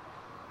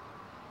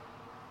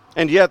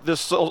 And yet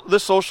this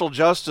social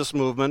justice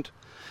movement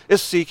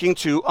is seeking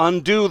to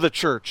undo the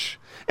church.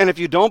 And if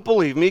you don't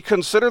believe me,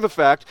 consider the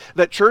fact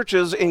that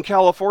churches in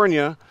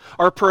California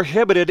are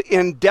prohibited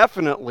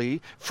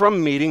indefinitely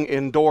from meeting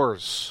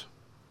indoors.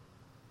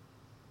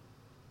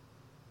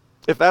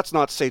 If that's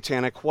not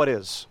satanic, what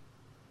is?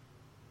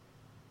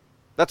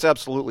 That's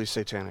absolutely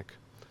satanic.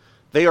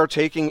 They are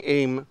taking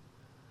aim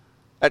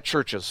at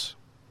churches.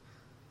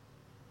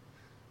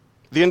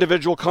 The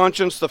individual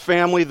conscience, the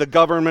family, the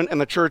government,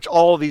 and the church,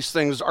 all of these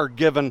things are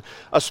given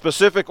a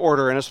specific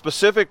order and a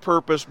specific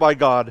purpose by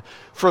God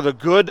for the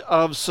good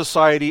of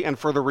society and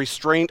for the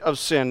restraint of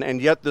sin.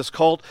 And yet this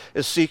cult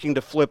is seeking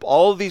to flip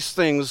all of these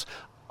things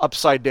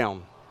upside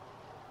down.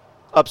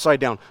 Upside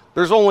down.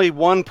 There's only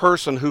one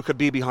person who could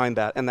be behind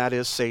that, and that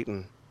is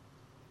Satan.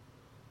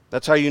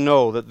 That's how you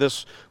know that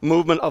this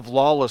movement of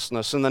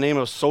lawlessness in the name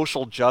of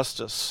social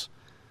justice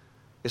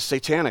is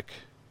satanic.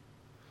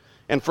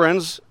 And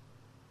friends,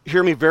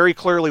 hear me very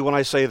clearly when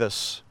I say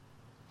this.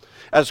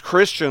 As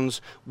Christians,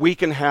 we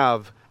can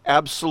have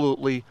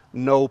absolutely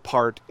no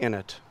part in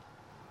it.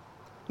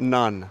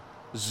 None.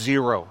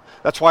 Zero.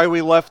 That's why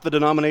we left the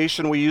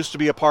denomination we used to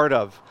be a part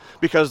of,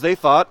 because they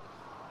thought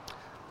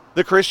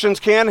the Christians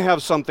can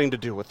have something to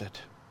do with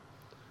it.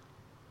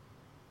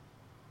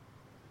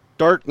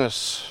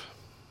 Darkness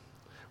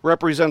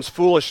represents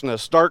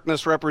foolishness.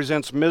 Darkness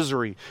represents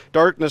misery.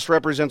 Darkness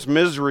represents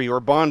misery or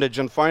bondage.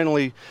 And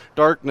finally,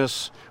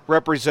 darkness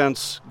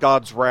represents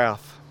God's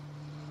wrath.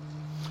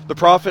 The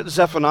prophet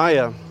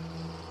Zephaniah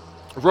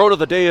wrote of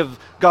the day of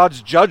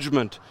God's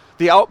judgment,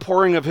 the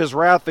outpouring of his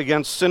wrath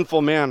against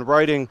sinful man,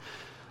 writing,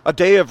 "A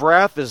day of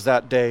wrath is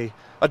that day,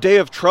 a day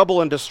of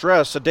trouble and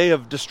distress, a day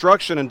of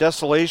destruction and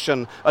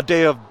desolation, a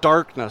day of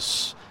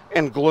darkness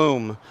and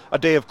gloom, a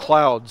day of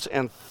clouds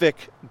and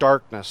thick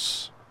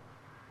darkness."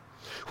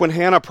 When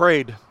Hannah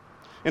prayed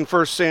in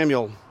 1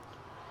 Samuel,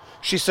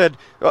 she said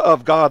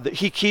of God that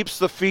he keeps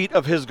the feet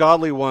of his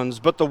godly ones,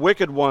 but the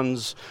wicked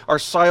ones are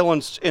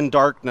silenced in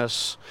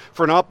darkness.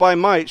 For not by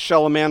might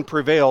shall a man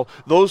prevail.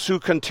 Those who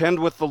contend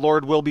with the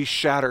Lord will be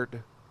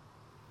shattered.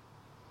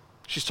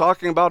 She's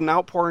talking about an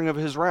outpouring of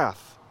his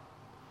wrath.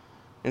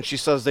 And she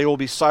says they will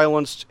be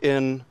silenced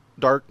in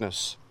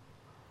darkness.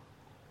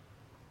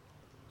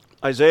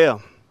 Isaiah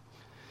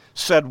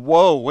said,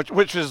 woe,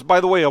 which is, by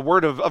the way, a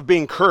word of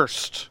being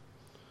cursed.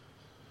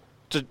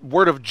 It's a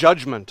word of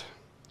judgment.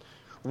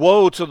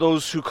 Woe to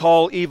those who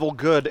call evil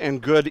good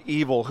and good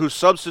evil, who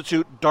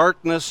substitute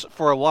darkness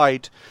for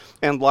light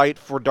and light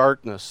for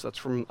darkness. That's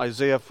from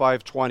Isaiah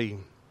 5:20.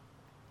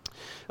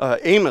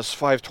 Amos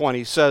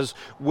 5:20 says,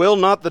 will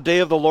not the day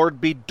of the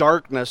Lord be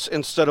darkness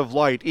instead of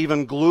light,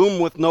 even gloom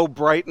with no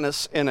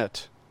brightness in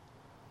it?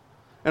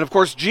 And of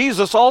course,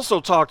 Jesus also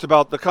talked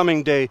about the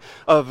coming day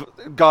of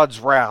God's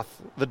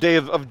wrath, the day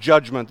of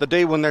judgment, the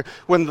day when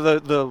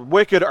the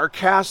wicked are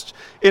cast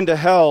into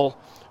hell,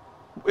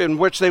 in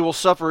which they will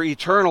suffer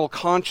eternal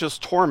conscious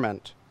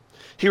torment.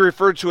 He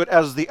referred to it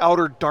as the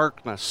outer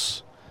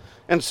darkness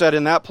and said,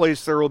 in that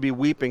place there will be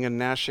weeping and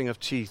gnashing of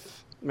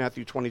teeth.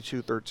 Matthew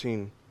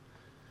 22:13.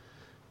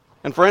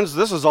 And friends,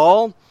 this is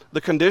all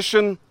the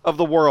condition of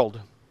the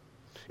world.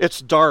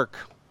 It's dark.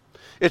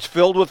 It's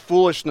filled with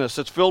foolishness.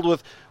 It's filled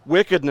with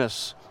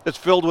wickedness. It's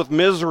filled with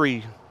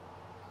misery.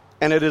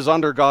 And it is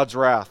under God's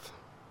wrath.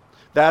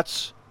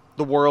 That's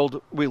the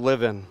world we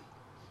live in.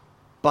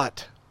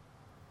 But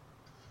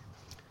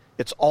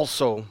it's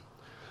also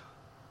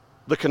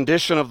the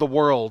condition of the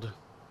world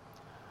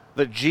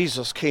that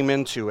Jesus came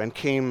into and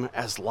came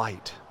as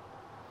light.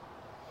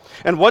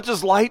 And what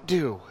does light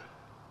do?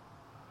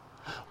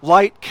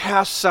 Light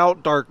casts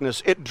out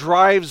darkness. It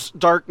drives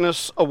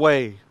darkness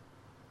away.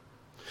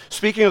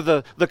 Speaking of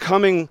the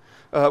coming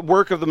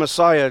work of the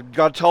Messiah,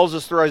 God tells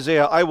us through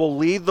Isaiah, I will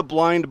lead the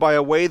blind by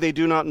a way they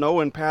do not know,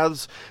 and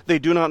paths they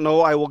do not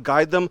know, I will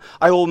guide them.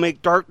 I will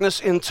make darkness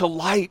into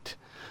light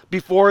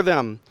before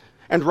them,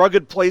 and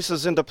rugged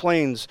places into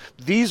plains.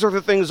 These are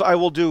the things I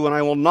will do, and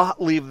I will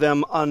not leave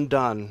them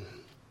undone.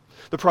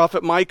 The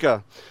prophet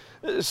Micah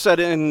said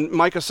in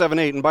Micah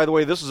 7:8, and by the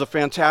way, this is a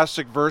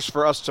fantastic verse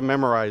for us to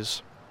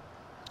memorize.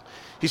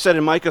 He said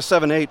in Micah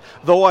 7:8,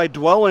 though I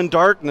dwell in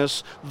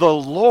darkness, the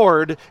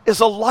Lord is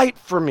a light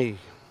for me.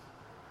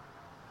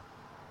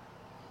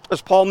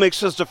 As Paul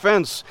makes his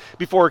defense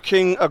before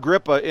King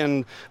Agrippa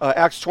in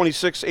Acts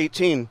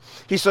 26:18,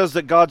 he says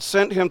that God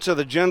sent him to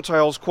the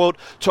Gentiles, quote,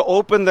 to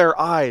open their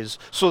eyes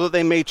so that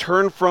they may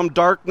turn from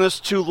darkness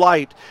to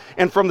light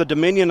and from the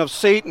dominion of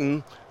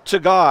Satan to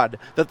God,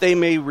 that they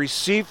may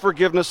receive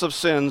forgiveness of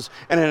sins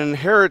and an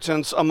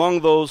inheritance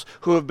among those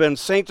who have been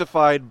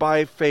sanctified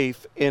by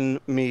faith in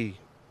me.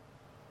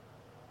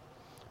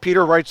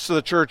 Peter writes to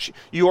the church,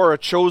 you are a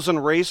chosen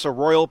race, a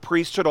royal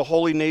priesthood, a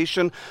holy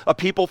nation, a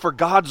people for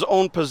God's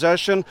own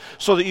possession,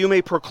 so that you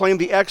may proclaim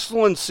the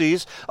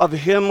excellencies of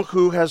him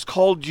who has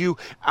called you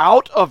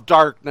out of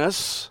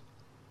darkness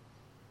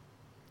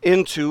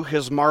into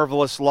his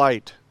marvelous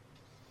light.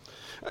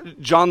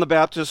 John the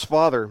Baptist's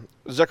father,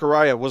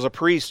 Zechariah, was a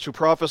priest who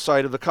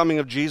prophesied of the coming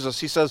of Jesus.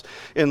 He says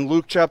in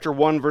Luke chapter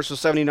 1, verses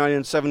 78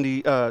 and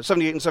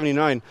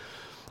 79,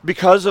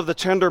 because of the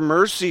tender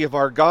mercy of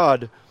our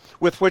God,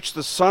 with which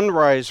the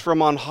sunrise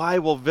from on high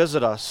will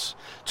visit us,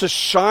 to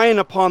shine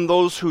upon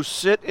those who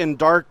sit in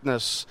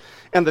darkness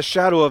and the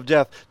shadow of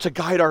death, to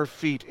guide our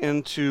feet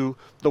into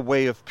the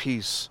way of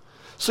peace.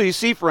 So you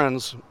see,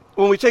 friends,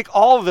 when we take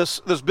all of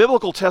this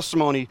biblical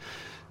testimony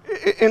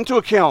into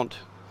account,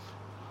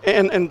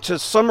 and to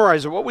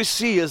summarize it, what we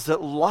see is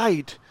that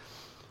light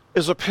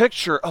is a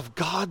picture of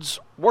God's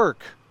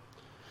work.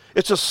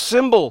 It's a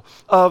symbol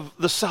of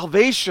the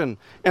salvation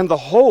and the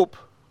hope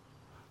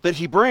that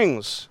he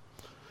brings.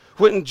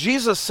 When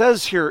Jesus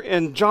says here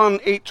in John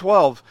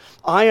 8:12,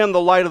 I am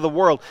the light of the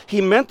world, he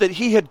meant that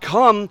he had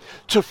come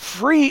to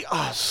free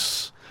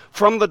us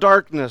from the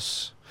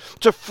darkness,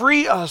 to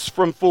free us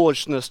from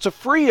foolishness, to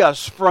free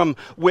us from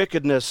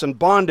wickedness and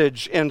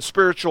bondage and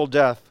spiritual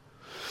death.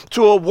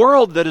 To a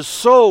world that is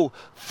so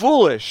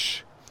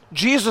foolish,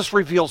 Jesus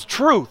reveals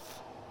truth.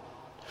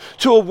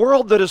 To a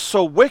world that is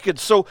so wicked,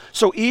 so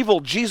evil,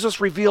 Jesus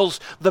reveals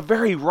the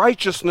very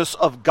righteousness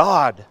of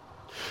God.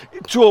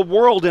 To a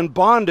world in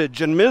bondage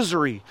and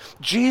misery,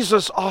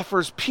 Jesus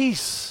offers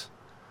peace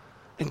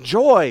and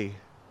joy.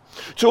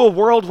 To a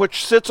world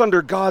which sits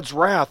under God's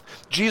wrath,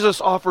 Jesus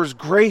offers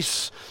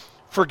grace,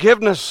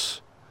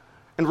 forgiveness,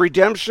 and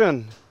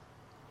redemption.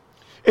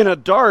 In a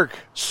dark,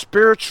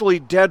 spiritually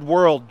dead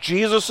world,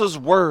 Jesus'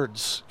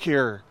 words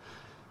here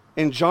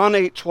in John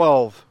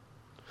 8:12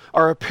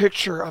 are a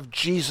picture of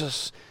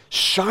Jesus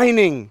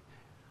shining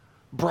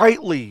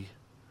brightly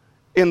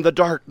in the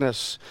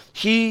darkness.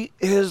 He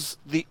is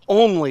the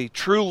only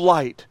true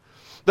light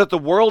that the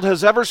world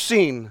has ever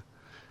seen,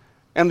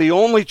 and the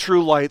only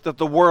true light that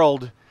the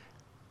world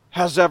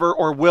has ever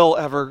or will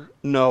ever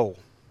know.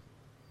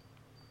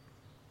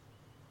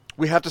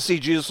 We have to see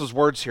Jesus'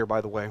 words here,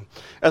 by the way,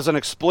 as an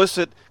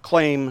explicit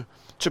claim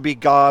to be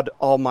God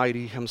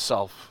Almighty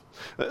himself.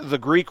 The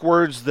Greek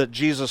words that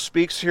Jesus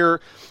speaks here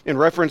in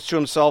reference to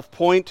himself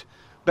point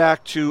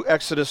back to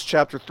Exodus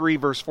chapter 3,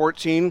 verse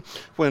 14,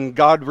 when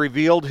God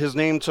revealed his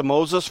name to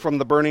Moses from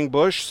the burning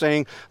bush,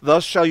 saying,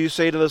 thus shall you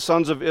say to the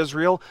sons of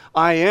Israel,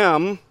 I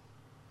am,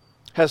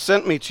 has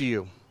sent me to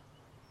you.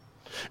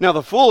 Now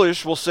the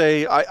foolish will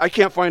say, I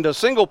can't find a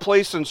single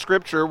place in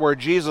Scripture where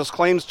Jesus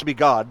claims to be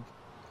God.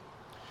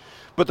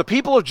 But the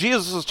people of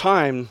Jesus'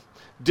 time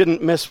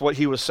didn't miss what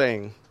he was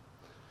saying.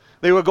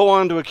 They would go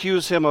on to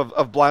accuse him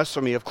of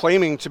blasphemy, of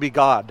claiming to be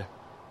God.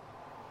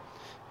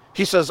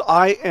 He says,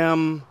 I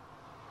am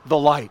the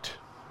light.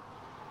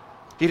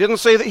 He didn't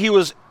say that he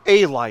was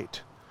a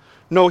light.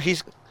 No,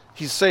 he's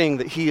saying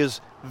that he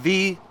is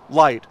the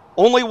light.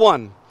 Only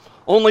one.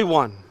 Only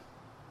one.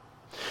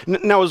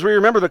 Now, as we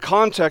remember the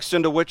context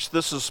into which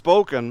this is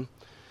spoken,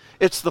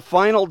 it's the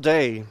final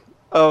day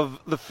of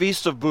the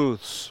Feast of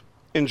Booths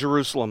in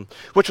Jerusalem,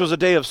 which was a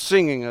day of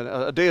singing,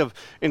 a day of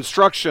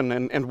instruction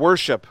and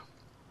worship.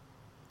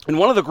 And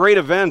one of the great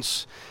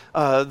events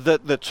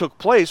that took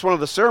place, one of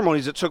the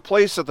ceremonies that took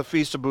place at the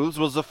Feast of Booths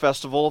was the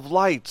Festival of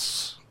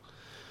Lights.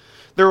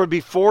 There would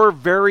be 4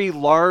 very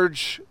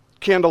large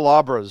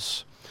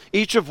candelabras,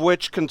 each of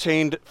which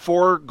contained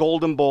 4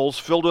 golden bowls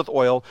filled with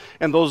oil,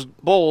 and those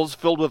bowls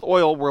filled with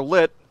oil were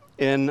lit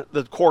in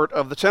the court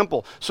of the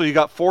temple. So you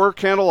got 4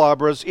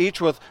 candelabras,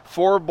 each with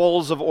 4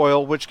 bowls of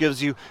oil, which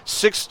gives you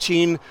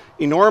 16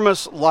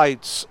 enormous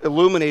lights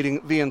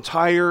illuminating the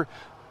entire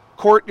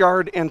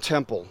courtyard and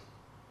temple.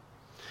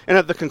 And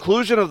at the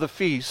conclusion of the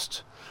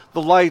feast,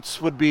 the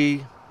lights would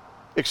be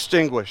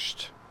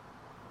extinguished.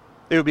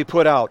 They would be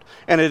put out.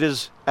 And it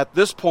is at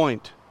this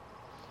point,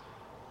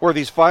 where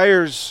these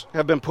fires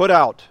have been put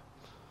out,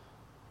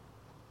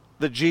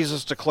 that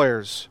Jesus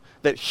declares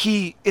that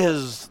he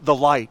is the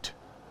light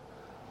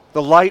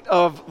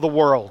of the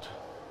world.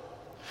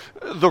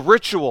 The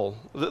ritual,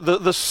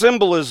 the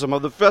symbolism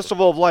of the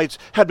Festival of Lights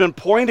had been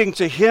pointing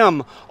to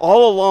him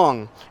all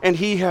along, and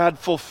he had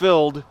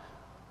fulfilled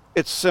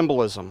its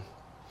symbolism.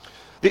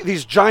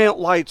 These giant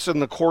lights in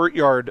the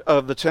courtyard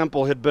of the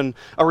temple had been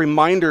a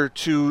reminder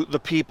to the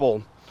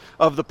people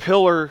of the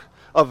pillar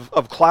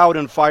of cloud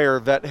and fire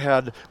that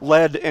had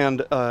led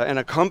and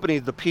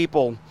accompanied the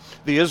people,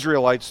 the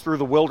Israelites, through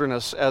the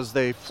wilderness as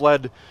they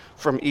fled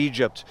from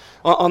Egypt.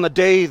 On the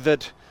day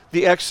that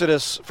the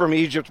exodus from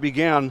Egypt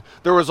began,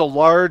 there was a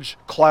large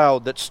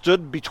cloud that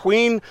stood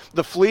between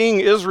the fleeing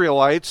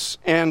Israelites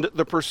and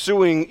the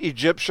pursuing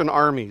Egyptian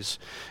armies.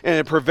 And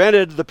it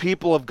prevented the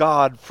people of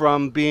God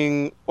from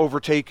being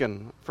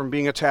overtaken, from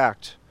being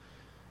attacked.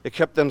 It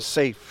kept them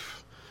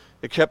safe.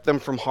 It kept them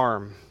from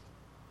harm.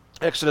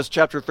 Exodus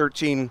chapter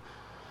 13,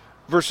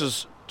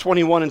 verses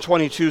 21 and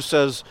 22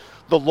 says,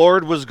 "The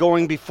Lord was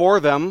going before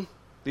them,"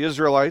 the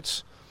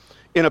Israelites,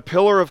 "in a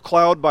pillar of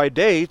cloud by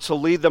day to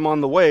lead them on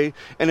the way,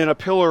 and in a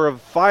pillar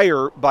of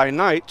fire by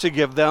night to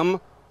give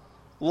them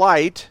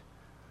light,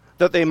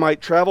 that they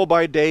might travel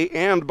by day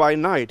and by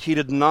night. He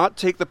did not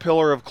take the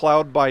pillar of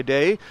cloud by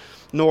day,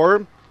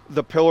 nor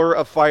the pillar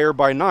of fire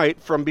by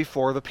night from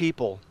before the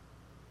people."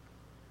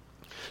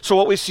 So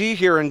what we see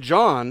here in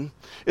John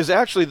is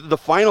actually the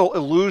final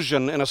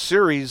allusion in a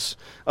series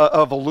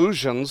of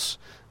allusions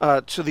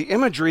to the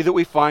imagery that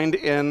we find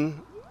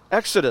in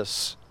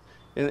Exodus.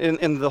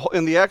 In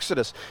the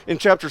Exodus. In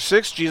chapter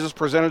 6, Jesus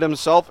presented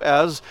himself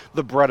as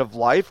the bread of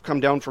life, come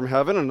down from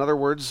heaven. In other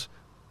words,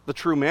 the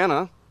true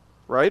manna,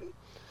 right?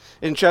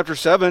 In chapter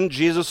 7,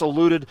 Jesus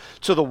alluded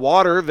to the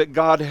water that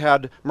God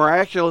had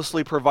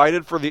miraculously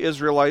provided for the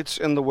Israelites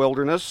in the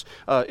wilderness,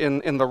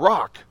 in the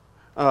rock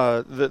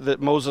that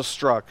Moses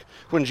struck,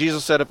 when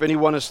Jesus said, "If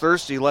anyone is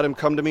thirsty, let him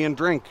come to me and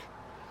drink."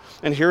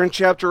 And here in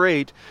chapter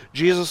 8,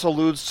 Jesus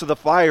alludes to the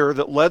fire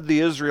that led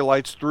the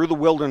Israelites through the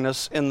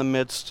wilderness in the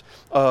midst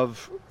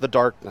of the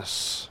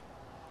darkness.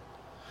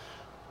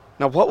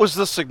 Now, what was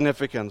the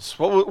significance?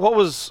 What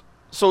was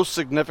so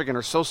significant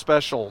or so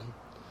special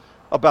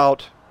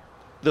about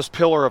this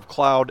pillar of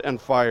cloud and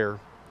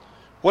fire?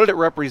 What did it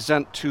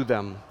represent to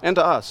them and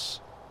to us?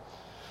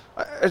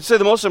 I'd say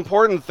the most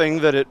important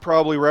thing that it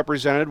probably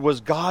represented was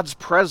God's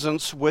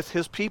presence with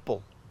his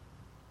people.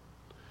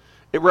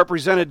 It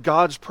represented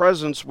God's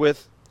presence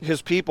with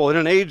his people in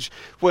an age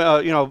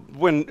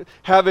when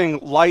having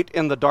light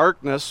in the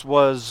darkness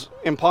was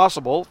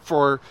impossible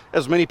for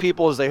as many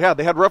people as they had.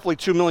 They had roughly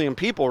 2 million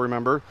people,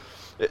 remember.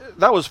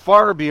 That was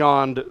far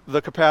beyond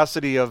the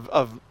capacity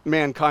of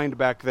mankind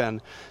back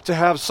then, to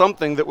have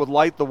something that would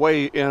light the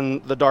way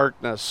in the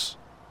darkness.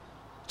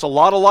 It's a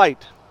lot of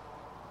light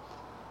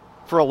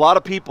for a lot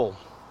of people.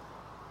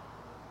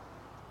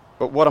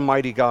 But what a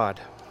mighty God.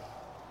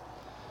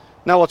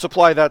 Now let's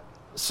apply that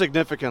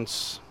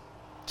significance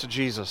to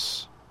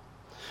Jesus.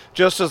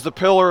 Just as the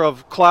pillar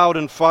of cloud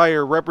and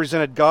fire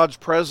represented God's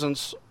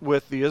presence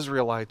with the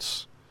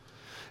Israelites,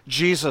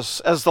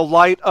 Jesus as the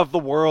light of the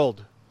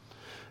world,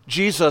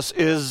 Jesus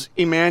is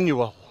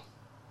Emmanuel,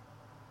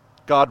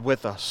 God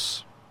with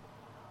us.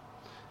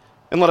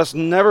 And let us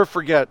never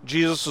forget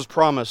Jesus'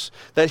 promise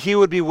that he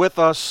would be with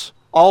us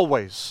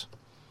always.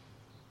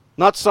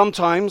 Not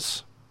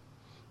sometimes,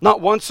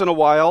 not once in a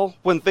while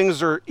when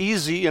things are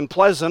easy and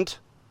pleasant.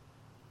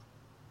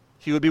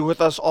 He would be with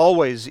us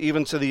always,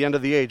 even to the end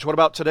of the age. What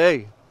about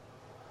today?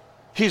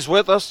 He's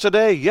with us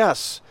today,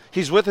 yes.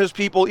 He's with his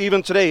people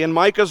even today. In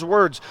Micah's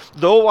words,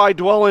 "Though I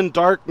dwell in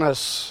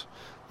darkness,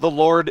 the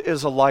Lord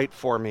is a light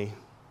for me."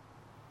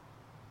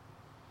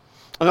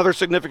 Another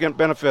significant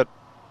benefit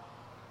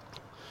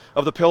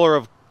of the pillar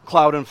of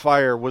cloud and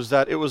fire was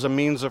that it was a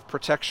means of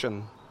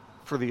protection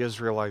for the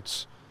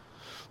Israelites.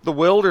 The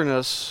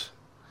wilderness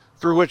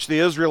through which the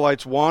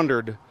Israelites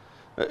wandered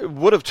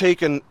would have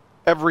taken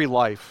every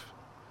life.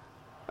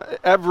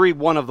 every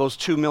one of those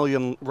 2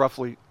 million,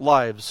 roughly,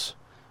 lives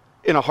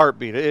in a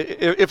heartbeat.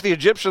 If the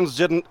Egyptians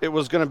didn't, it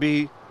was going to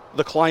be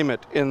the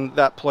climate in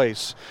that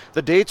place.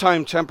 The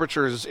daytime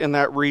temperatures in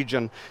that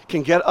region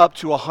can get up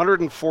to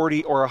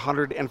 140 or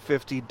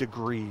 150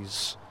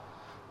 degrees.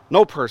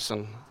 No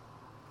person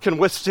can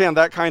withstand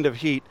that kind of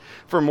heat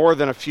for more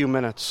than a few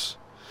minutes.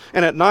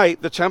 And at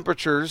night, the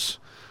temperatures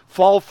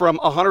fall from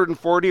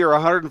 140 or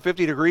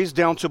 150 degrees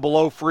down to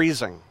below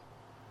freezing.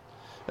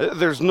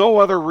 There's no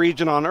other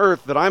region on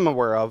earth that I'm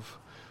aware of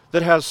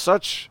that has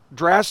such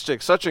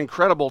drastic, such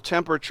incredible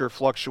temperature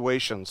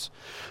fluctuations.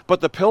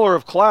 But the pillar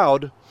of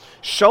cloud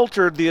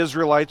sheltered the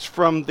Israelites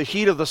from the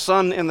heat of the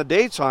sun in the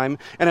daytime,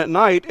 and at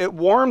night it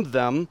warmed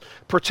them,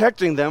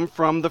 protecting them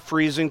from the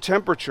freezing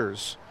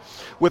temperatures.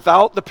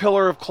 Without the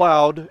pillar of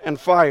cloud and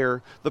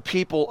fire, the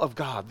people of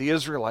God, the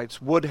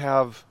Israelites, would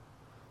have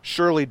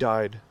surely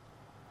died.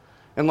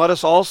 And let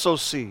us also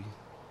see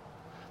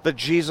that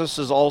Jesus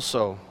is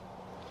also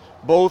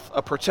both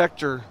a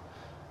protector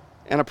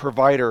and a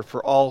provider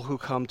for all who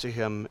come to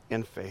him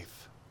in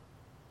faith.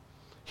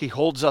 He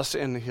holds us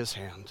in his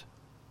hand,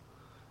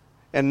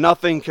 and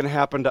nothing can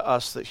happen to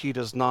us that he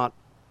does not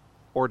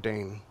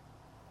ordain.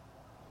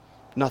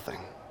 Nothing.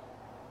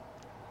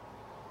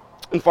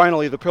 And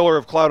finally, the pillar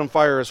of cloud and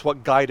fire is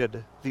what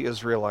guided the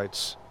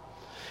Israelites.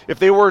 If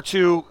they were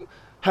to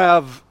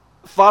have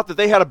thought that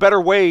they had a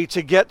better way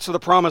to get to the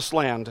promised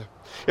land,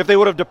 if they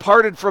would have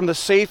departed from the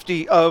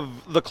safety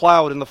of the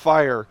cloud and the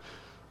fire,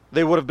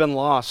 they would have been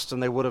lost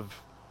and they would have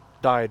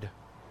died.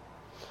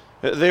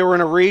 They were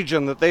in a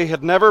region that they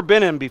had never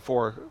been in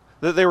before,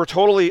 that they were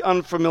totally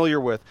unfamiliar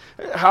with.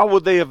 How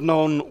would they have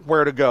known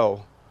where to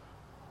go?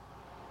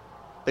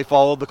 They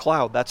followed the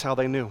cloud. That's how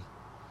they knew.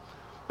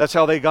 That's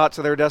how they got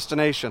to their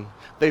destination.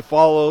 They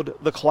followed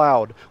the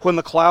cloud. When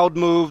the cloud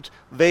moved,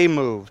 they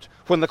moved.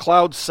 When the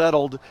cloud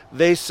settled,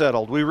 they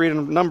settled. We read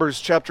in Numbers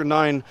chapter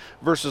 9,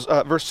 verse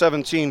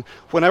 17,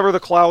 whenever the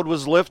cloud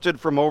was lifted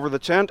from over the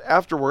tent,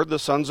 afterward the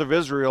sons of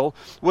Israel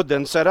would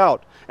then set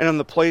out. And in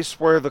the place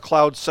where the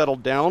cloud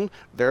settled down,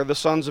 there the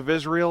sons of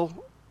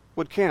Israel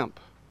would camp.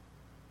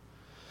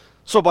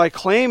 So by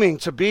claiming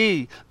to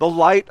be the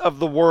light of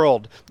the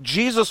world,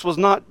 Jesus was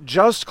not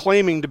just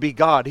claiming to be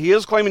God. He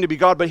is claiming to be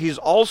God, but he's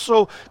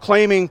also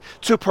claiming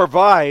to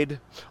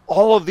provide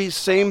all of these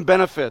same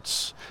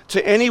benefits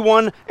to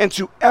anyone and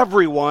to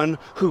everyone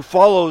who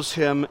follows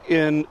him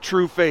in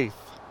true faith.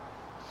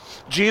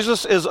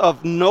 Jesus is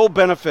of no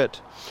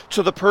benefit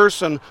to the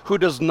person who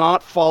does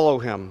not follow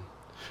him,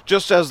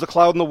 just as the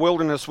cloud in the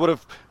wilderness would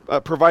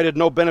have provided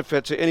no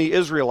benefit to any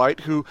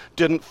Israelite who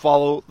didn't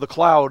follow the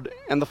cloud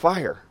and the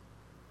fire.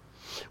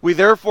 We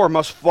therefore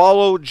must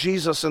follow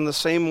Jesus in the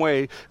same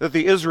way that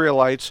the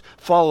Israelites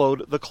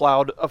followed the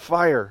cloud of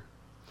fire.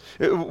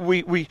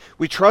 We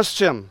trust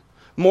him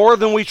more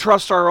than we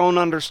trust our own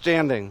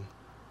understanding,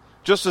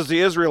 just as the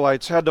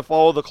Israelites had to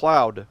follow the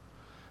cloud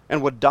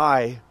and would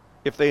die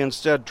if they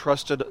instead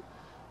trusted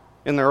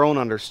in their own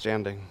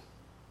understanding.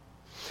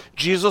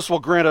 Jesus will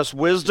grant us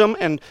wisdom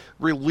and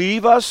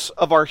relieve us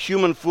of our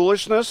human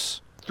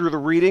foolishness through the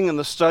reading and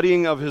the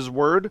studying of his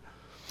word.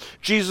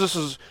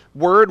 Jesus'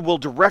 word will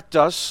direct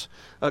us.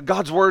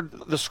 God's word,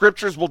 the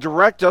scriptures, will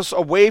direct us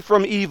away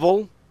from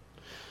evil.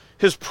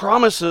 His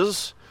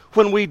promises,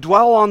 when we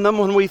dwell on them,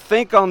 when we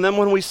think on them,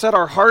 when we set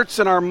our hearts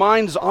and our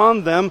minds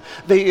on them,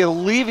 they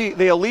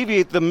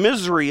alleviate the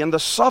misery and the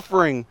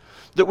suffering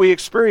that we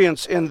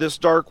experience in this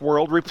dark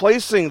world,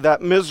 replacing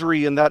that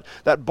misery and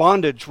that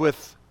bondage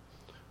with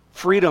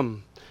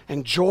freedom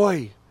and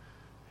joy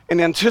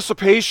and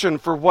anticipation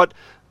for what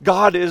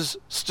God is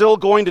still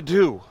going to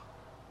do.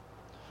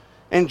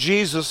 And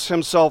Jesus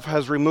himself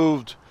has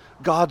removed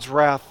God's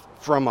wrath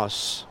from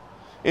us.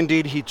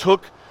 Indeed,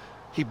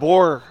 he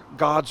bore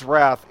God's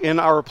wrath in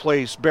our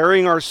place,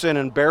 bearing our sin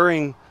and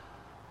bearing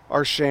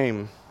our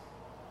shame.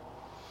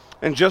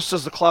 And just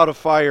as the cloud of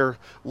fire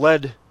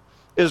led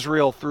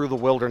Israel through the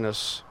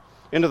wilderness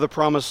into the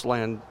promised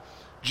land,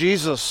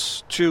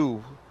 Jesus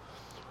too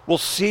will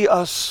see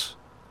us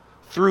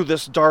through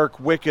this dark,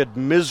 wicked,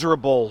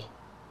 miserable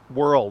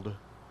world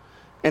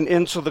and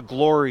into the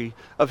glory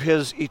of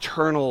his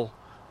eternal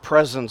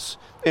presence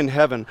in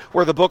heaven,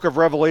 where the book of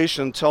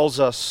Revelation tells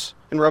us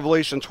in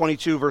Revelation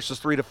 22 verses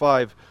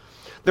 3-5,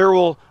 there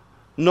will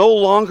no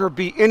longer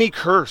be any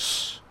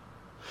curse,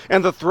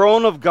 and the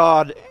throne of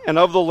God and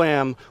of the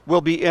Lamb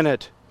will be in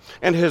it,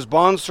 and his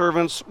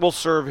bondservants will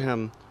serve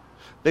him.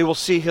 They will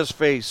see his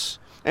face,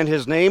 and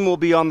his name will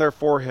be on their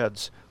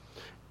foreheads,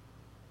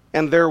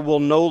 and there will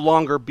no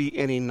longer be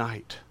any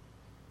night.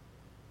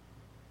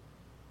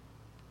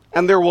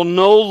 And there will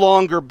no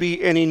longer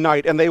be any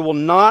night, and they will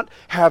not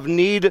have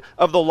need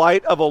of the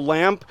light of a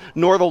lamp,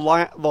 nor the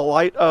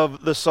light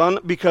of the sun,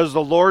 because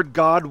the Lord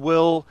God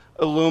will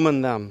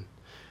illumine them,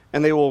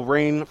 and they will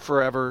reign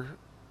forever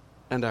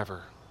and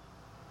ever.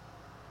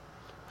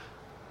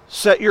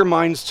 Set your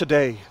minds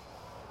today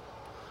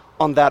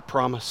on that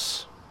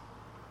promise.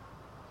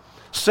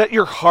 Set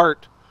your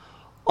heart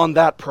on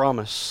that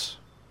promise,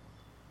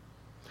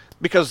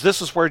 because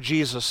this is where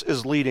Jesus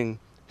is leading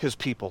his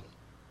people.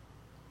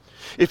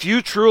 If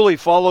you truly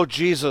follow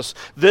Jesus,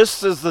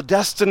 this is the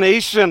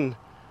destination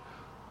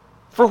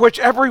for which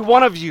every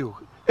one of you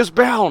is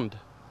bound.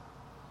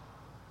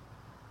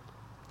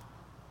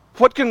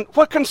 What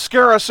can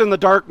scare us in the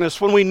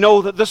darkness when we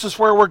know that this is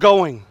where we're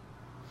going?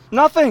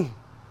 Nothing.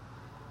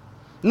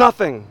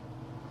 Nothing.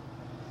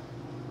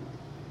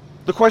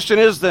 The question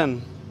is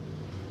then,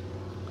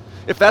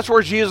 if that's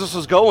where Jesus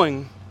is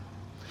going,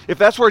 if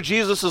that's where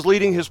Jesus is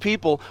leading his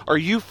people, are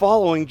you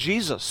following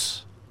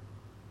Jesus?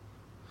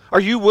 Are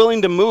you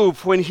willing to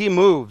move when he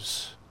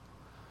moves?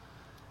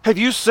 Have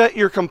you set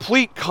your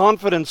complete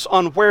confidence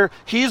on where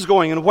he's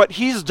going and what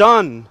he's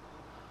done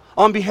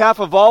on behalf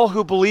of all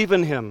who believe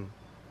in him?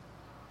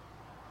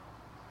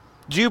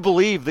 Do you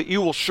believe that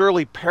you will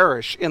surely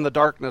perish in the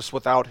darkness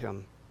without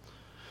him?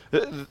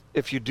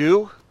 If you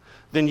do,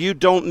 then you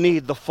don't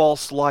need the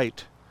false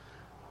light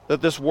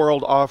that this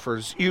world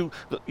offers. You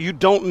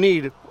don't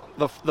need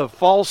the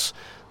false,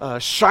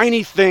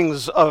 shiny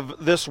things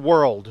of this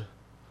world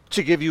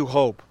to give you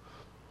hope.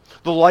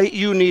 The light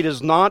you need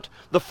is not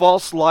the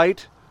false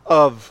light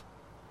of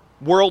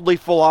worldly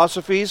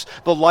philosophies.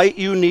 The light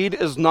you need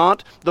is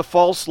not the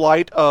false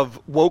light of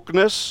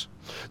wokeness.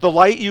 The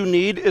light you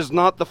need is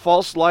not the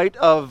false light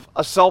of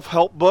a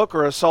self-help book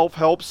or a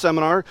self-help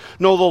seminar.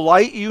 No, the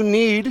light you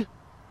need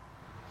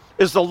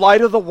is the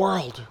light of the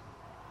world.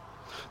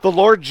 The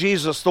Lord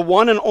Jesus, the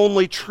one and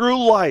only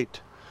true light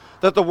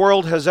that the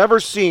world has ever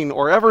seen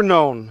or ever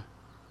known.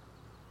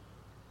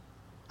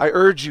 I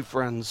urge you,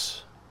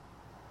 friends,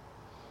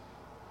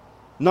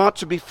 not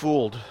to be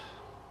fooled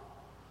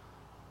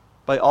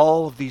by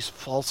all of these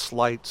false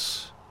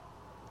lights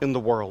in the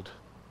world.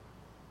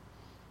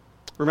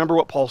 Remember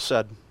what Paul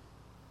said.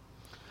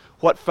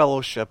 What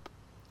fellowship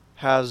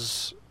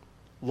has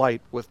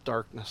light with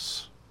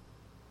darkness?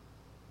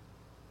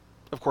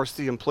 Of course,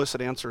 the implicit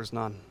answer is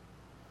none.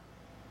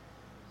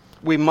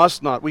 We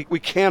must not, we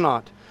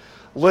cannot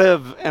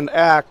live and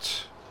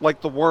act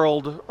like the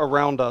world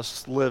around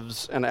us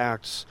lives and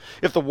acts.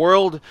 If the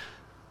world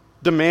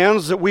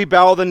demands that we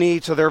bow the knee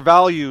to their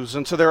values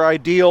and to their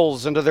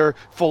ideals and to their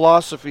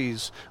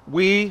philosophies,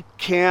 we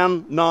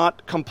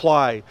cannot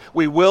comply.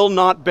 We will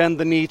not bend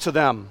the knee to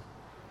them.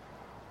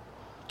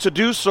 To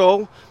do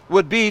so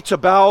would be to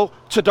bow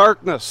to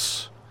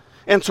darkness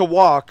and to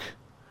walk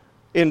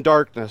in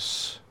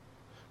darkness.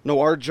 No,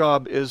 our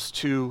job is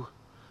to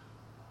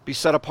be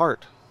set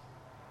apart,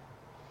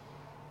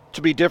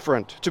 to be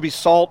different, to be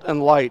salt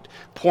and light,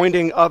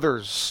 pointing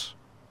others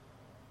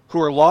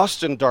who are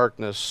lost in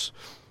darkness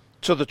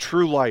to the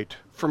true light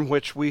from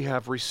which we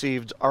have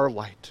received our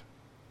light.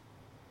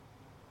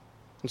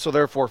 And so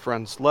therefore,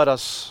 friends, let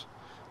us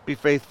be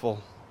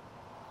faithful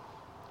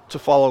to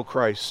follow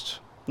Christ,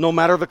 no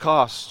matter the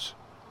cost.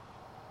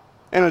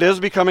 And it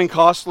is becoming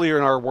costlier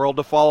in our world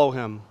to follow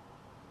him.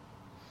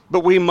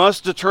 But we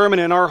must determine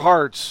in our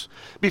hearts,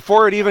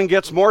 before it even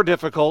gets more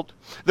difficult,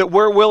 that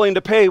we're willing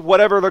to pay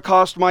whatever the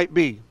cost might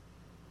be.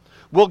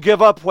 We'll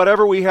give up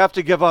whatever we have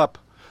to give up.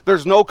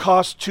 There's no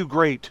cost too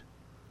great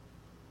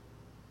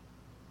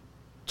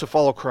to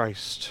follow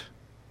Christ.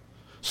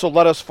 So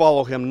let us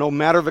follow him, no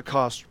matter the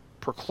cost,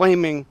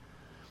 proclaiming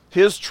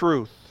his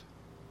truth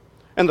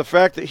and the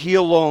fact that he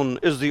alone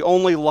is the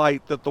only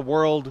light that the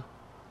world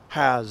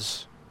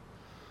has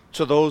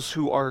to those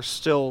who are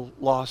still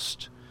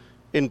lost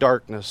in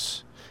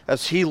darkness,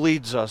 as he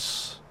leads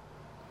us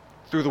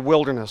through the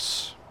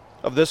wilderness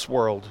of this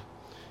world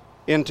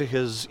into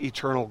his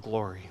eternal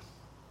glory.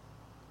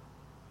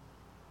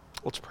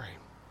 Let's pray.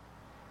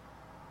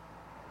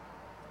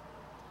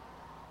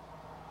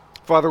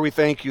 Father, we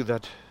thank you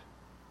that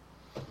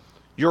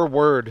your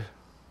word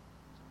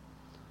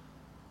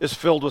is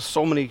filled with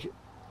so many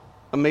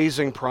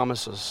amazing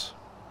promises.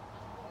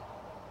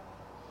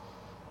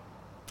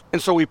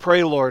 And so we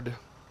pray, Lord,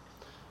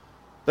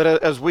 that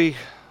as we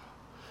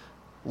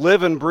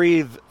live and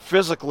breathe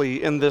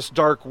physically in this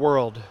dark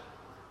world,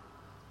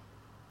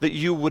 that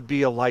you would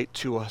be a light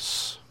to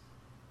us,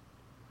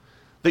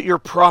 that your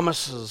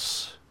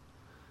promises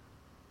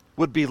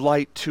would be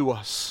light to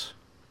us.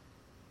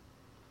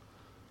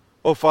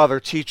 Oh, Father,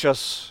 teach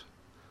us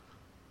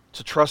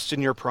to trust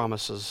in your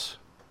promises.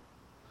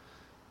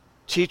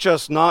 Teach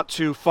us not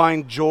to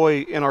find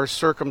joy in our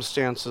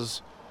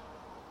circumstances,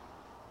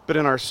 but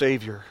in our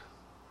Savior,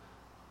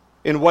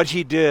 in what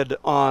he did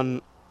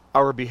on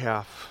our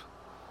behalf.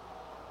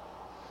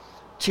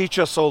 Teach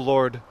us, O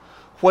Lord,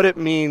 what it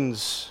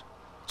means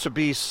to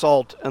be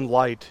salt and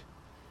light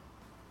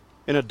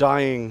in a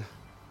dying,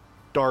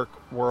 dark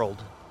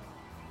world.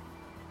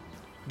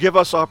 Give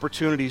us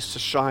opportunities to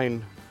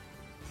shine,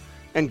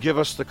 and give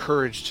us the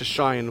courage to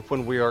shine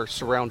when we are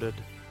surrounded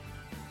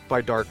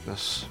by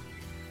darkness,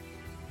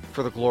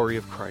 for the glory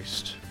of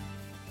Christ.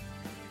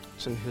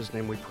 It's in his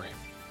name we pray.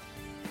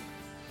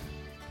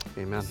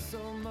 Amen.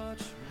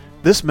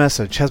 This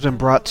message has been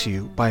brought to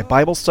you by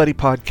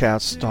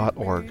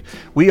BibleStudyPodcasts.org.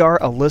 We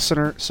are a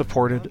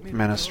listener-supported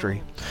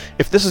ministry.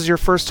 If this is your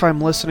first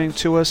time listening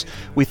to us,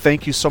 we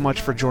thank you so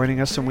much for joining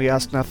us, and we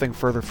ask nothing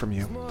further from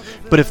you.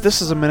 But if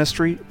this is a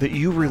ministry that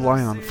you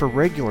rely on for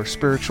regular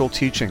spiritual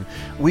teaching,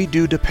 we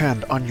do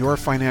depend on your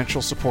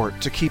financial support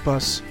to keep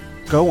us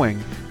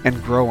going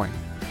and growing.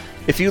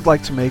 If you'd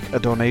like to make a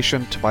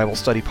donation to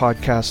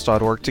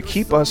BibleStudyPodcasts.org to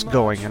keep us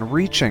going and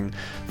reaching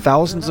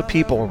thousands of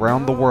people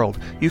around the world,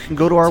 you can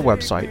go to our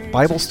website,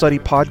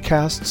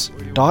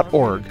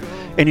 BibleStudyPodcasts.org,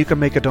 and you can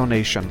make a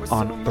donation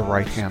on the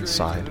right-hand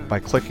side by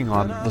clicking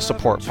on the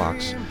support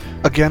box.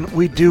 Again,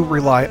 we do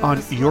rely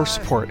on your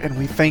support, and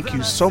we thank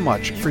you so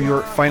much for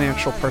your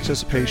financial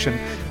participation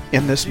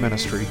in this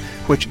ministry,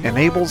 which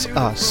enables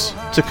us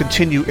to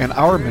continue in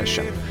our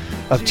mission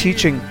of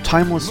teaching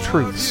timeless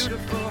truths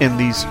in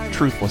these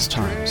truthless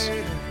times.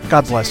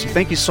 God bless you.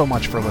 Thank you so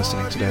much for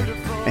listening today,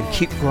 and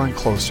keep growing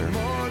closer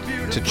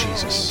to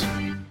Jesus.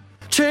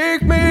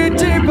 Take me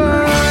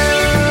deeper.